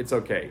 come on, it's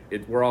okay.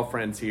 We're all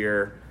friends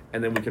here,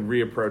 and then we can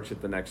reapproach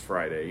it the next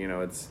Friday.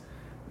 It's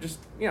just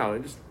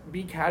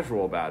be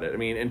casual about it. I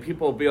mean, and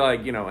people will be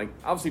like,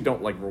 obviously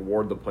don't like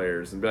reward the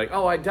players and be like,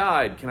 oh, I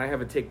died. Can I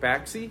have a take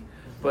backseat?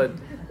 But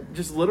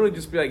just literally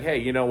just be like, hey,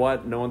 you know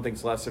what? No one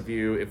thinks less of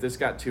you. If this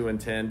got too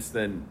intense,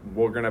 then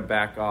we're going to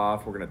back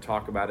off. We're going to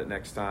talk about it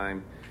next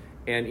time.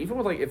 And even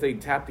with, like, if they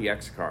tap the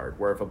X card,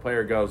 where if a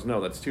player goes,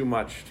 no, that's too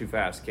much, too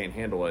fast, can't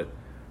handle it,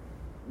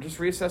 just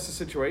reassess the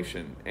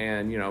situation.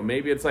 And, you know,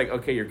 maybe it's like,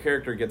 okay, your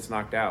character gets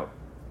knocked out.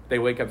 They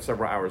wake up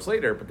several hours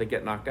later, but they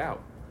get knocked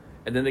out.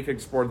 And then they can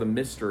explore the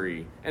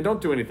mystery. And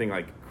don't do anything,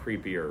 like,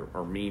 creepy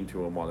or mean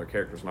to them while their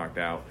character's knocked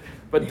out.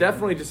 But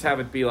definitely just have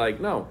it be like,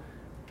 no,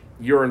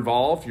 you're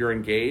involved, you're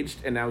engaged,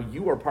 and now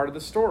you are part of the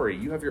story.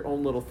 You have your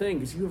own little thing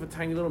because you have a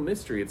tiny little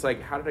mystery. It's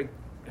like, how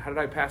did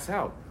I pass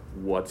out?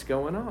 What's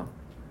going on?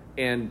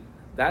 And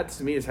that,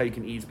 to me, is how you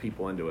can ease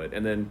people into it.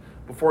 And then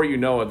before you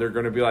know it, they're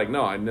going to be like,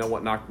 no, I know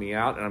what knocked me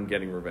out, and I'm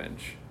getting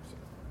revenge. So.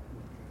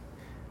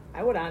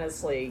 I would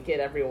honestly get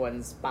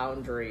everyone's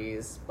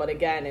boundaries. But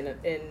again,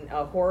 in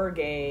a horror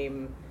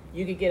game,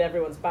 you could get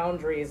everyone's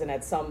boundaries, and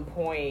at some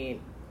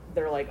point,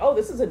 they're like, oh,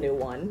 this is a new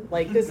one.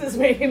 Like, this is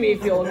making me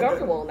feel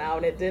uncomfortable now,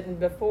 and it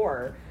didn't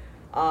before.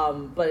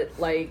 But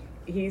like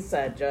he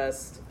said,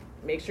 just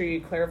make sure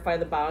you clarify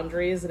the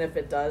boundaries, and if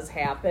it does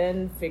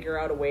happen, figure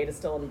out a way to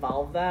still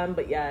involve them,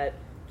 but yet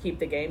keep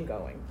the game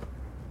going.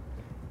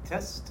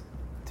 Test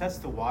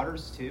the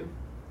waters too.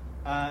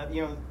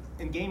 You know,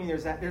 in gaming,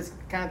 there's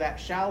kind of that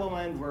shallow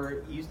end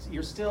where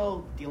you're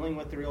still dealing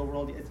with the real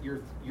world.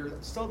 You're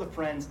still the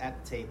friends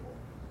at the table.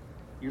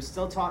 You're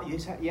still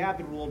you have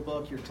the rule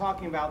book. You're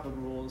talking about the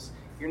rules.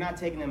 You're not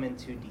taking them in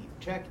too deep.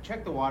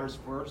 Check the waters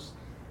first,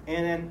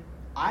 and then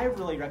I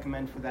really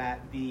recommend for that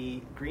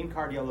the green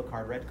card, yellow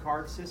card, red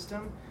card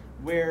system,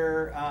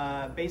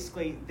 where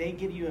basically they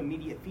give you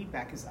immediate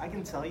feedback. Because I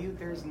can tell you,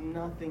 there's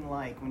nothing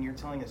like when you're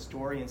telling a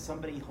story and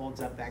somebody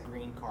holds up that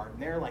green card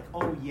and they're like,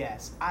 "Oh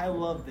yes, I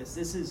love this.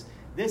 This is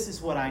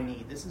what I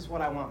need. This is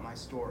what I want my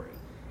story."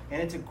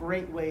 And it's a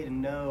great way to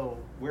know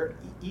where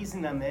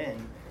easing them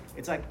in.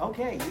 It's like,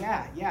 okay,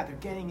 yeah, they're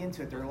getting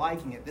into it. They're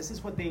liking it. This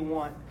is what they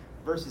want.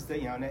 Versus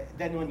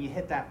then when you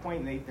hit that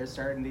point, they're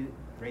starting to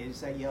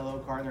raise that yellow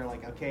card, and they're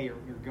like, okay, you're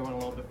going a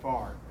little bit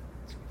far.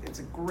 It's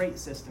a great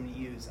system to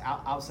use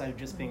outside of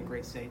just being a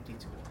great safety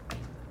tool.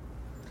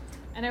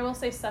 And I will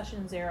say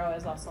session 0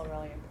 is also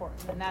really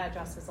important, and that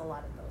addresses a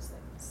lot of those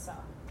things. So,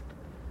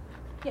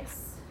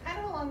 yes. Kind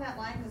of along that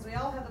line, because we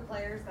all have the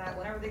players that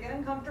whenever they get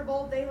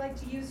uncomfortable, they like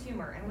to use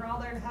humor, and we're all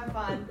there to have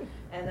fun,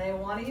 and they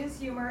want to use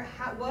humor.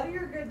 What are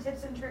your good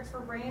tips and tricks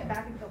for bringing it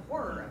back into the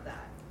horror of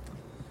that?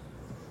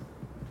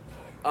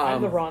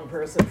 I'm the wrong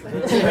person for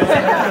this.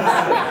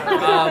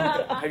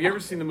 Have you ever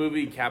seen the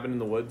movie Cabin in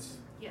the Woods?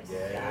 Yes.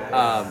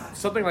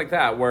 Something like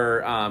that,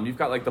 where you've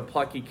got like the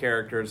plucky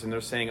characters and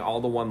they're saying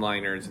all the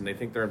one-liners and they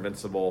think they're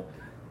invincible.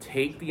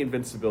 Take the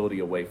invincibility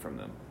away from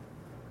them.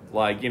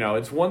 Like,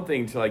 it's one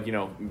thing to like,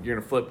 you're going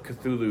to flip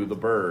Cthulhu the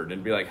bird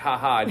and be like, ha,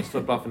 I just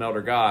flipped off an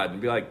elder god,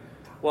 and be like,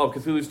 well,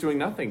 Cthulhu's doing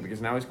nothing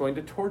because now he's going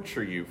to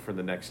torture you for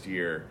the next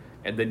year.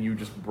 And then you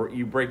just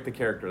you break the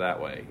character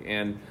that way.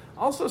 And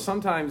also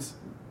sometimes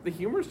the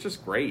humor is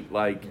just great.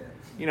 Like,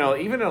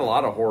 even in a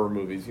lot of horror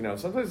movies,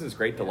 sometimes it's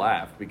great to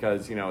laugh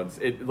because,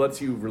 it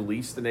lets you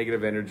release the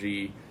negative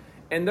energy.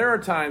 And there are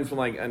times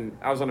when, and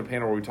I was on a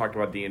panel where we talked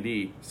about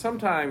D&D.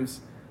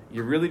 Sometimes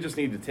you really just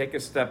need to take a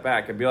step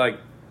back and be like,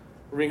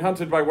 we're being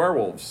hunted by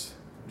werewolves,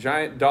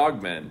 giant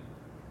dogmen.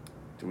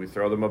 Do we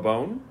throw them a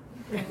bone?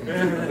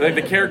 Like,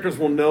 the characters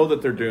will know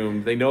that they're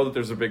doomed. They know that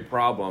there's a big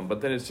problem. But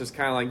then it's just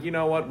kind of like, you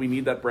know what? We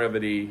need that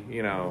brevity,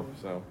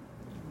 so...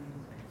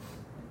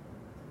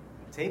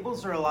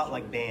 Tables are a lot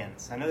like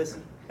bands. I know this.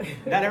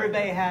 Not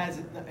everybody has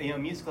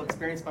musical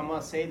experience, but I'm going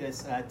to say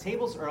this.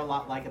 Tables are a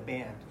lot like a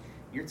band.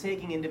 You're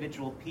taking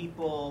individual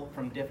people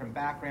from different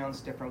backgrounds,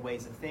 different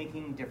ways of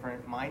thinking,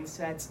 different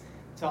mindsets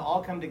to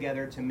all come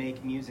together to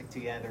make music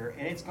together.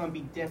 And it's going to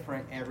be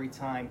different every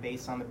time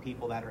based on the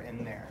people that are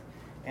in there.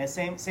 And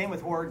same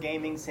with horror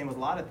gaming, same with a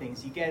lot of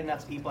things. You get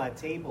enough people at a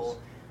table.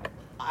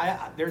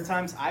 There are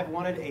times I've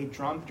wanted a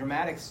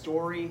dramatic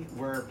story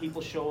where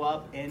people show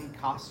up in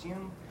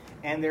costume.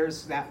 And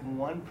there's that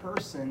one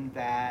person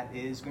that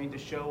is going to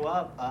show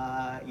up,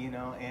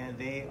 and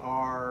they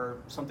are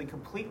something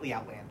completely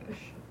outlandish.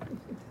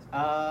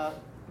 But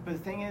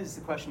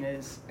the question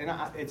is, and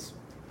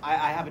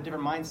I have a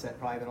different mindset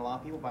probably than a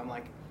lot of people, but I'm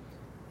like,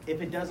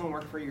 if it doesn't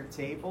work for your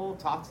table,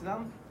 talk to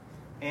them.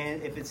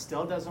 And if it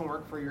still doesn't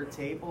work for your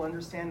table,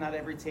 understand not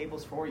every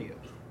table's for you.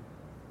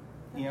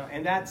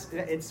 And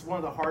it's one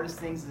of the hardest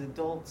things as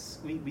adults.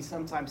 We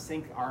sometimes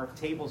think our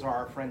tables are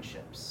our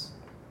friendships.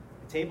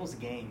 Table's a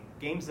game.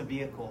 Game's a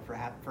vehicle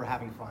for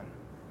having fun.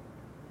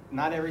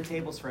 Not every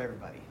table's for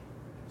everybody.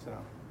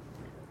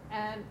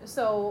 And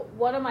so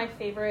one of my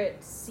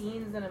favorite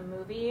scenes in a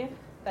movie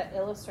that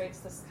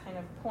illustrates this kind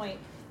of point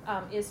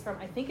is from,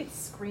 I think it's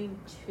Scream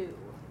 2,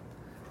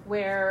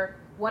 where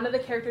one of the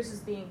characters is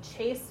being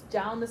chased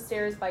down the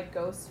stairs by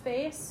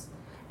Ghostface,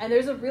 and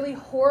there's a really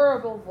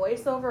horrible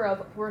voiceover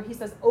of where he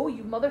says, "Oh,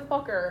 you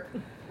motherfucker,"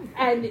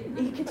 and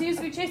he continues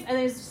to be chased and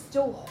is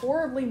still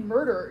horribly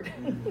murdered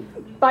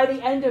by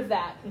the end of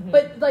that. Mm-hmm.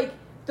 But like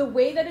the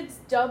way that it's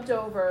dubbed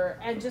over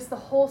and just the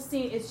whole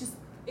scene, it's just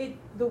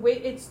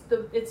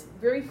it's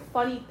very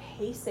funny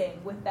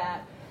pacing with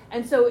that,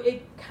 and so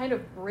it kind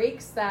of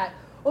breaks that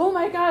oh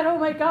my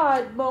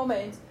god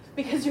moment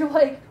because you're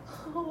like,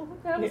 oh,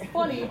 that was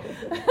funny.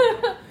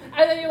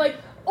 And then you're like,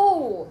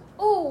 oh,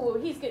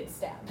 he's getting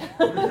stabbed.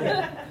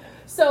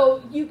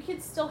 So you can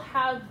still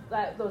have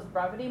those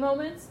brevity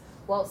moments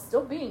while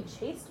still being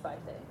chased by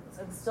things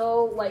and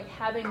still like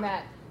having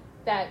that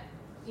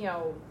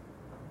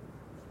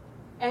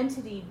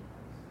entity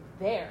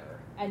there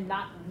and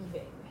not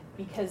leaving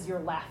because you're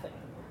laughing.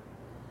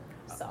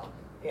 So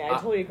yeah, I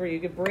totally agree. You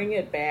could bring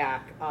it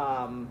back.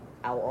 I'll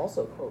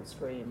also quote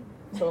Scream.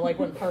 So like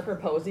when Parker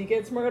Posey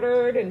gets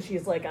murdered and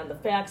she's like on the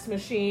fax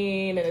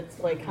machine and it's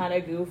like kind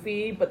of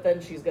goofy, but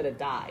then she's gonna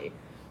die.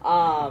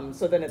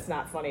 So then it's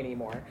not funny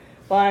anymore.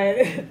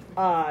 But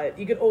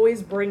you could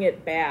always bring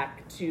it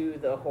back to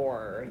the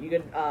horror. You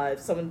could if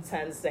someone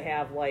tends to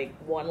have like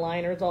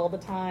one-liners all the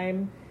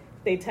time,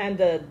 they tend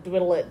to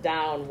dwindle it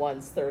down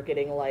once they're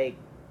getting like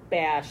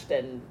bashed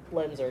and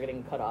limbs are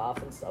getting cut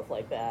off and stuff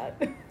like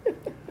that.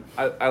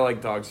 I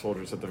like Dog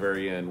Soldiers at the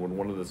very end when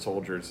one of the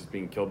soldiers is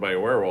being killed by a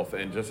werewolf,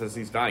 and just as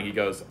he's dying, he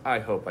goes, "I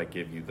hope I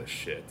give you the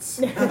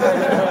shits."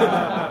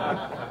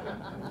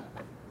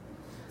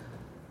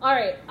 All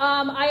right,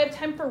 I have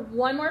time for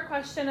one more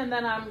question, and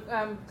then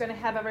I'm going to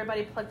have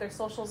everybody plug their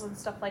socials and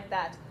stuff like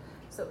that.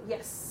 So,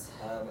 yes.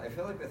 I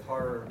feel like with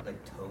horror,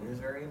 like, tone is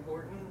very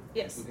important.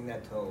 Yes. Keeping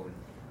that tone.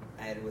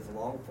 And with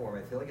long form,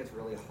 I feel like it's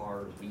really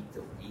hard week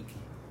to week,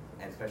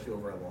 and especially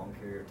over a long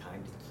period of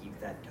time, to keep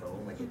that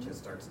tone. Like, it just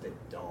starts to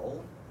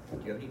dull. Do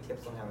you have any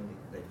tips on how to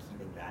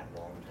keeping that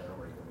long term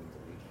or even week to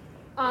week?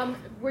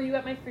 Were you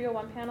at my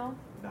 301 panel?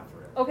 Not for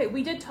real. Okay,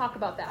 we did talk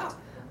about that.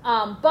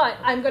 But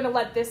I'm going to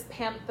let this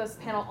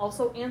panel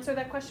also answer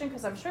that question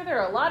because I'm sure there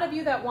are a lot of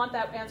you that want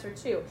that answer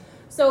too.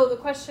 So the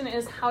question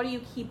is, how do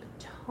you keep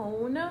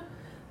tone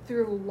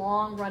through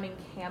long-running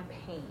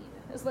campaign?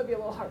 This might be a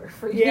little harder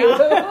for you.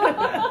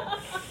 Yeah.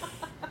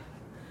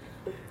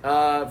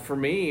 For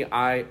me,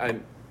 I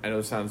know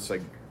this sounds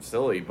like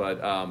silly, but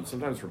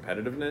sometimes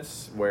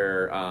repetitiveness,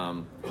 where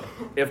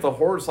if the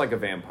horror's like a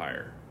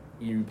vampire,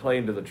 you play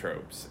into the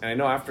tropes. And I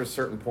know after a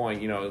certain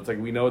point, it's like,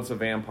 we know it's a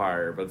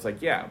vampire, but it's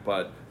like, yeah,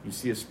 but you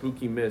see a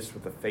spooky mist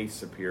with a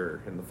face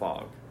appear in the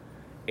fog.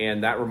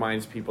 And that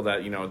reminds people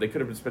that, they could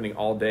have been spending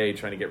all day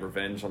trying to get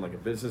revenge on like a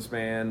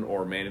businessman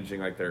or managing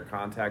like their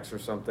contacts or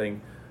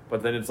something.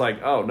 But then it's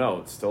like, oh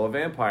no, it's still a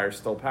vampire,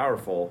 still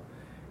powerful.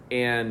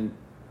 And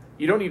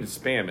you don't need to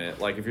spam it.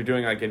 Like if you're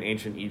doing like an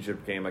ancient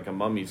Egypt game, like a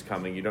mummy's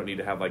coming, you don't need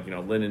to have like,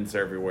 linens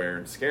everywhere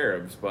and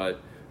scarabs. But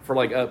for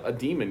like a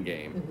demon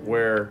game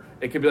where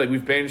it could be like,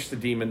 we've banished the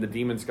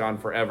demon's gone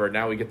forever,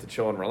 now we get to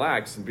chill and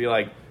relax and be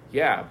like,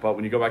 yeah, but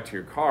when you go back to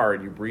your car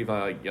and you breathe on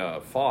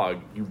like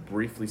fog, you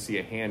briefly see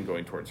a hand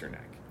going towards your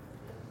neck.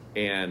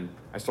 And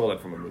I stole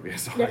that from a movie I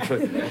saw,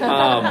 actually.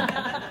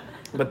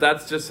 But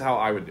that's just how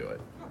I would do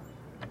it.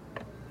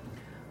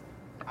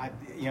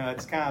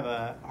 It's kind of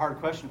a hard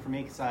question for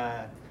me because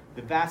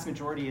the vast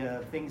majority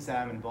of things that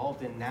I'm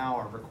involved in now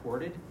are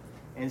recorded.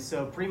 And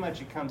so pretty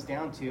much it comes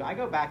down to, I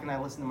go back and I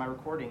listen to my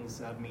recordings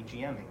of me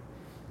GMing.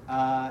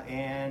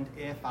 And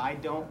if I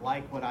don't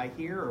like what I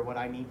hear or what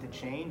I need to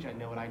change, I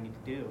know what I need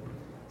to do.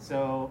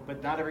 So,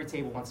 but not every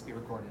table wants to be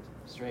recorded,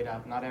 straight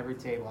up. Not every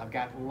table. I've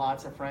got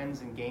lots of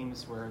friends in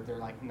games where they're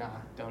like, nah,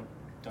 don't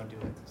do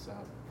it. So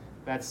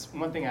that's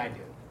one thing I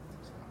do.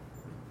 So.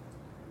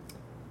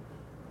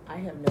 I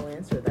have no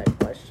answer to that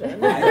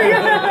question.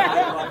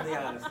 I love the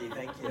honesty.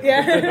 Thank you.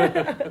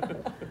 Yeah.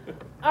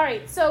 All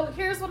right, so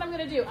here's what I'm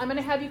going to do. I'm going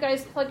to have you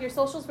guys plug your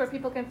socials where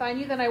people can find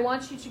you. Then I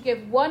want you to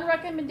give one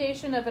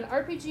recommendation of an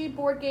RPG,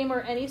 board game,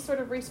 or any sort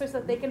of resource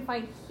that they can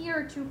find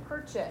here to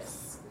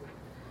purchase.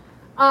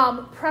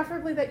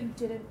 Preferably that you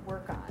didn't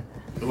work on.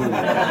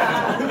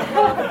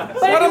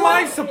 What am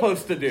I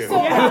supposed to do? So,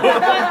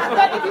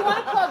 but if you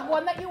want to plug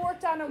one that you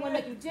worked on and one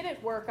that you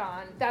didn't work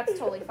on, that's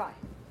totally fine.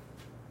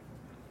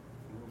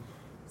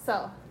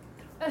 So.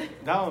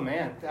 Oh,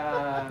 man.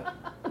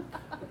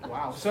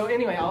 Wow. So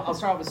anyway, I'll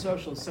start off with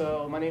socials.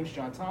 So my name's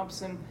John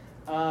Thompson.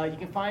 You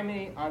can find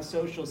me on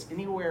socials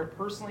anywhere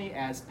personally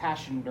as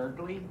Passion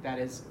Nerdly. That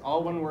is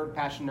all one word,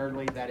 Passion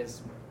Nerdly. That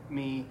is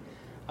me.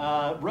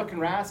 Rook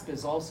and Rasp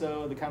is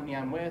also the company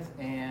I'm with,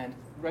 and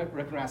Rook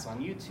and Rasp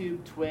on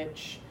YouTube,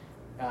 Twitch,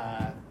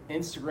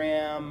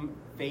 Instagram,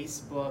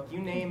 Facebook, you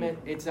name it,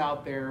 it's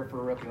out there for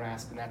Rook and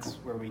Rasp, and that's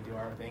where we do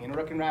our thing. And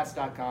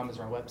rookandrasp.com is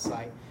our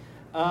website.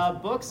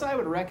 Books I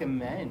would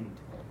recommend.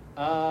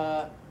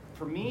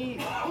 For me,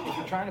 if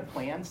you're trying to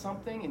plan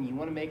something and you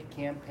want to make a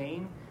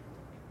campaign,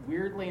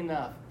 weirdly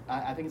enough,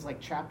 I think it's like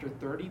chapter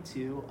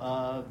 32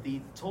 of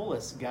the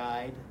Tolus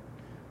Guide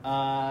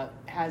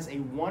has a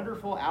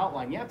wonderful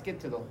outline. You have to get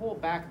to the whole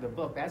back of the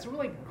book. That's a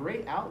really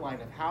great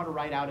outline of how to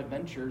write out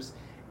adventures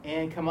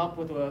and come up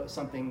with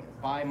something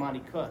by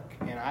Monty Cook.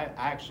 And I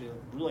actually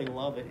really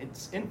love it.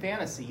 It's in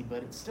fantasy,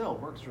 but it still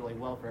works really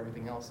well for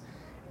everything else.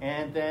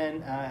 And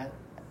then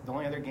the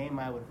only other game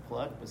I would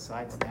plug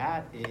besides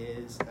that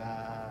is,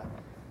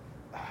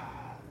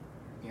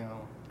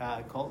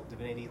 Cult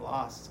Divinity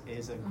Lost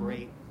is a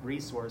great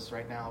resource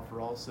right now for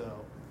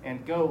also.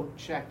 And go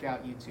check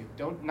out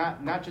YouTube.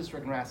 Not just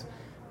Rick and Rasp,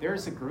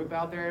 there's a group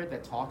out there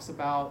that talks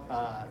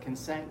about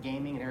consent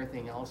gaming and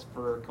everything else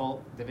for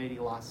cult divinity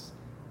loss.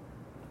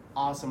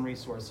 Awesome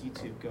resource,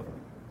 YouTube. Go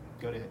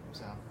to it.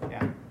 So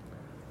yeah.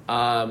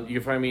 You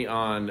can find me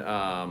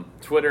on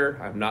Twitter.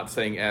 I'm not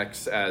saying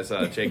X as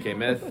JK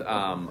Myth.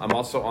 I'm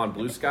also on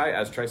Blue Sky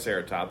as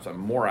Triceratops. I'm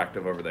more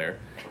active over there.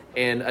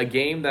 And a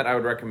game that I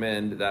would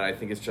recommend that I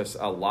think is just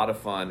a lot of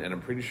fun, and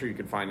I'm pretty sure you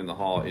can find in the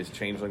hall, is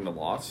Changeling the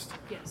Lost,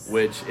 Yes.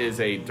 which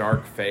is a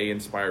dark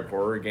fae-inspired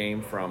horror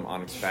game from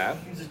Onyx Path.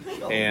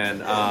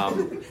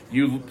 And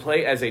you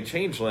play as a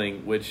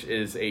changeling, which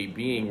is a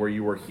being where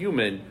you were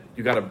human,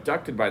 you got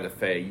abducted by the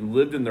fae, you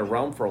lived in the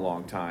realm for a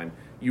long time,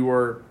 you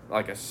were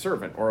like a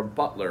servant or a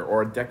butler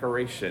or a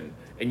decoration,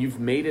 and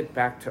you've made it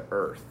back to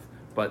Earth,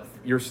 but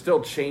you're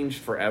still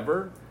changed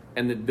forever,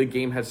 and the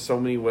game has so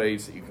many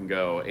ways that you can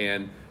go,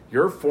 and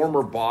your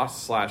former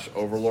boss /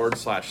 overlord /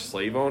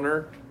 slave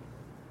owner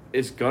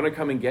is gonna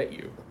come and get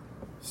you.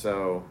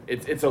 So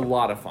it's a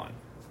lot of fun.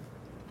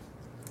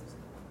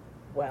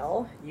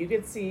 Well, you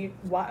can see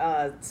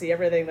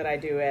everything that I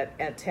do at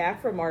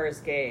Attack from Mars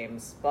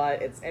Games,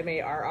 but it's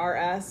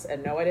MARRS,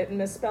 and no, I didn't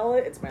misspell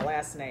it. It's my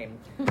last name.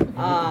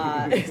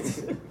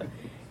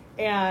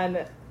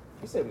 And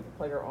you said we could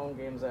play our own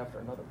games after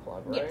another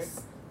plug, right?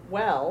 Yes.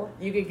 Well,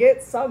 you could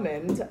get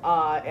summoned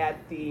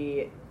at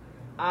the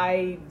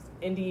IGDN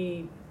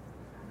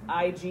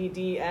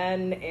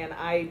and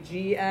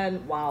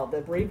IGN. Wow, the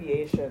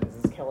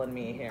abbreviations is killing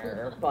me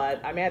here. But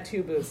I'm at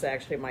 2 booths,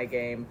 actually, my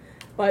game.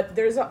 But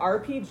there's an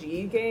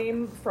RPG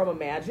game from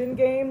Imagine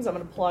Games. I'm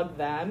going to plug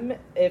them.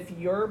 If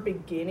you're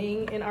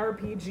beginning in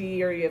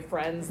RPG or you have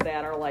friends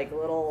that are like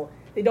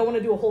they don't want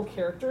to do a whole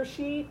character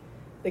sheet,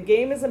 the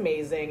game is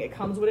amazing. It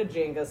comes with a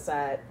Jenga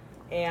set,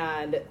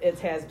 and it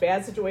has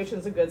bad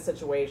situations and good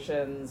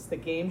situations. The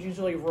games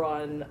usually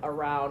run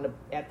around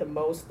at the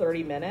most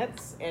 30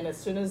 minutes, and as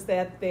soon as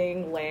that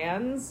thing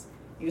lands,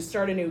 you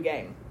start a new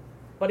game.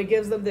 But it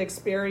gives them the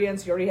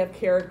experience. You already have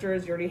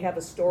characters. You already have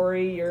a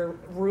story. You're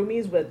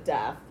roomies with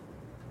death,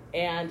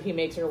 and he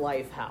makes your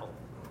life hell.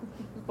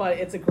 But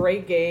it's a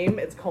great game.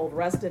 It's called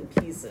Rest in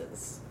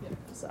Pieces. Yep.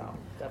 So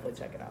definitely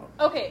check it out.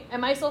 Okay,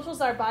 and my socials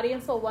are Body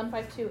and Soul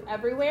 152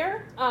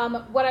 everywhere.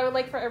 What I would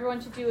like for everyone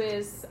to do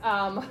is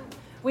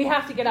we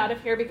have to get out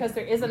of here because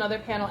there is another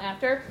panel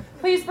after.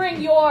 Please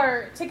bring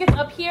your tickets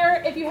up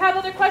here. If you have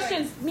other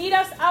questions, meet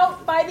us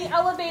out by the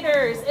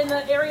elevators in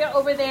the area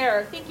over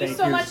there. Thank you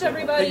so much,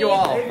 everybody. Thank you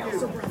all.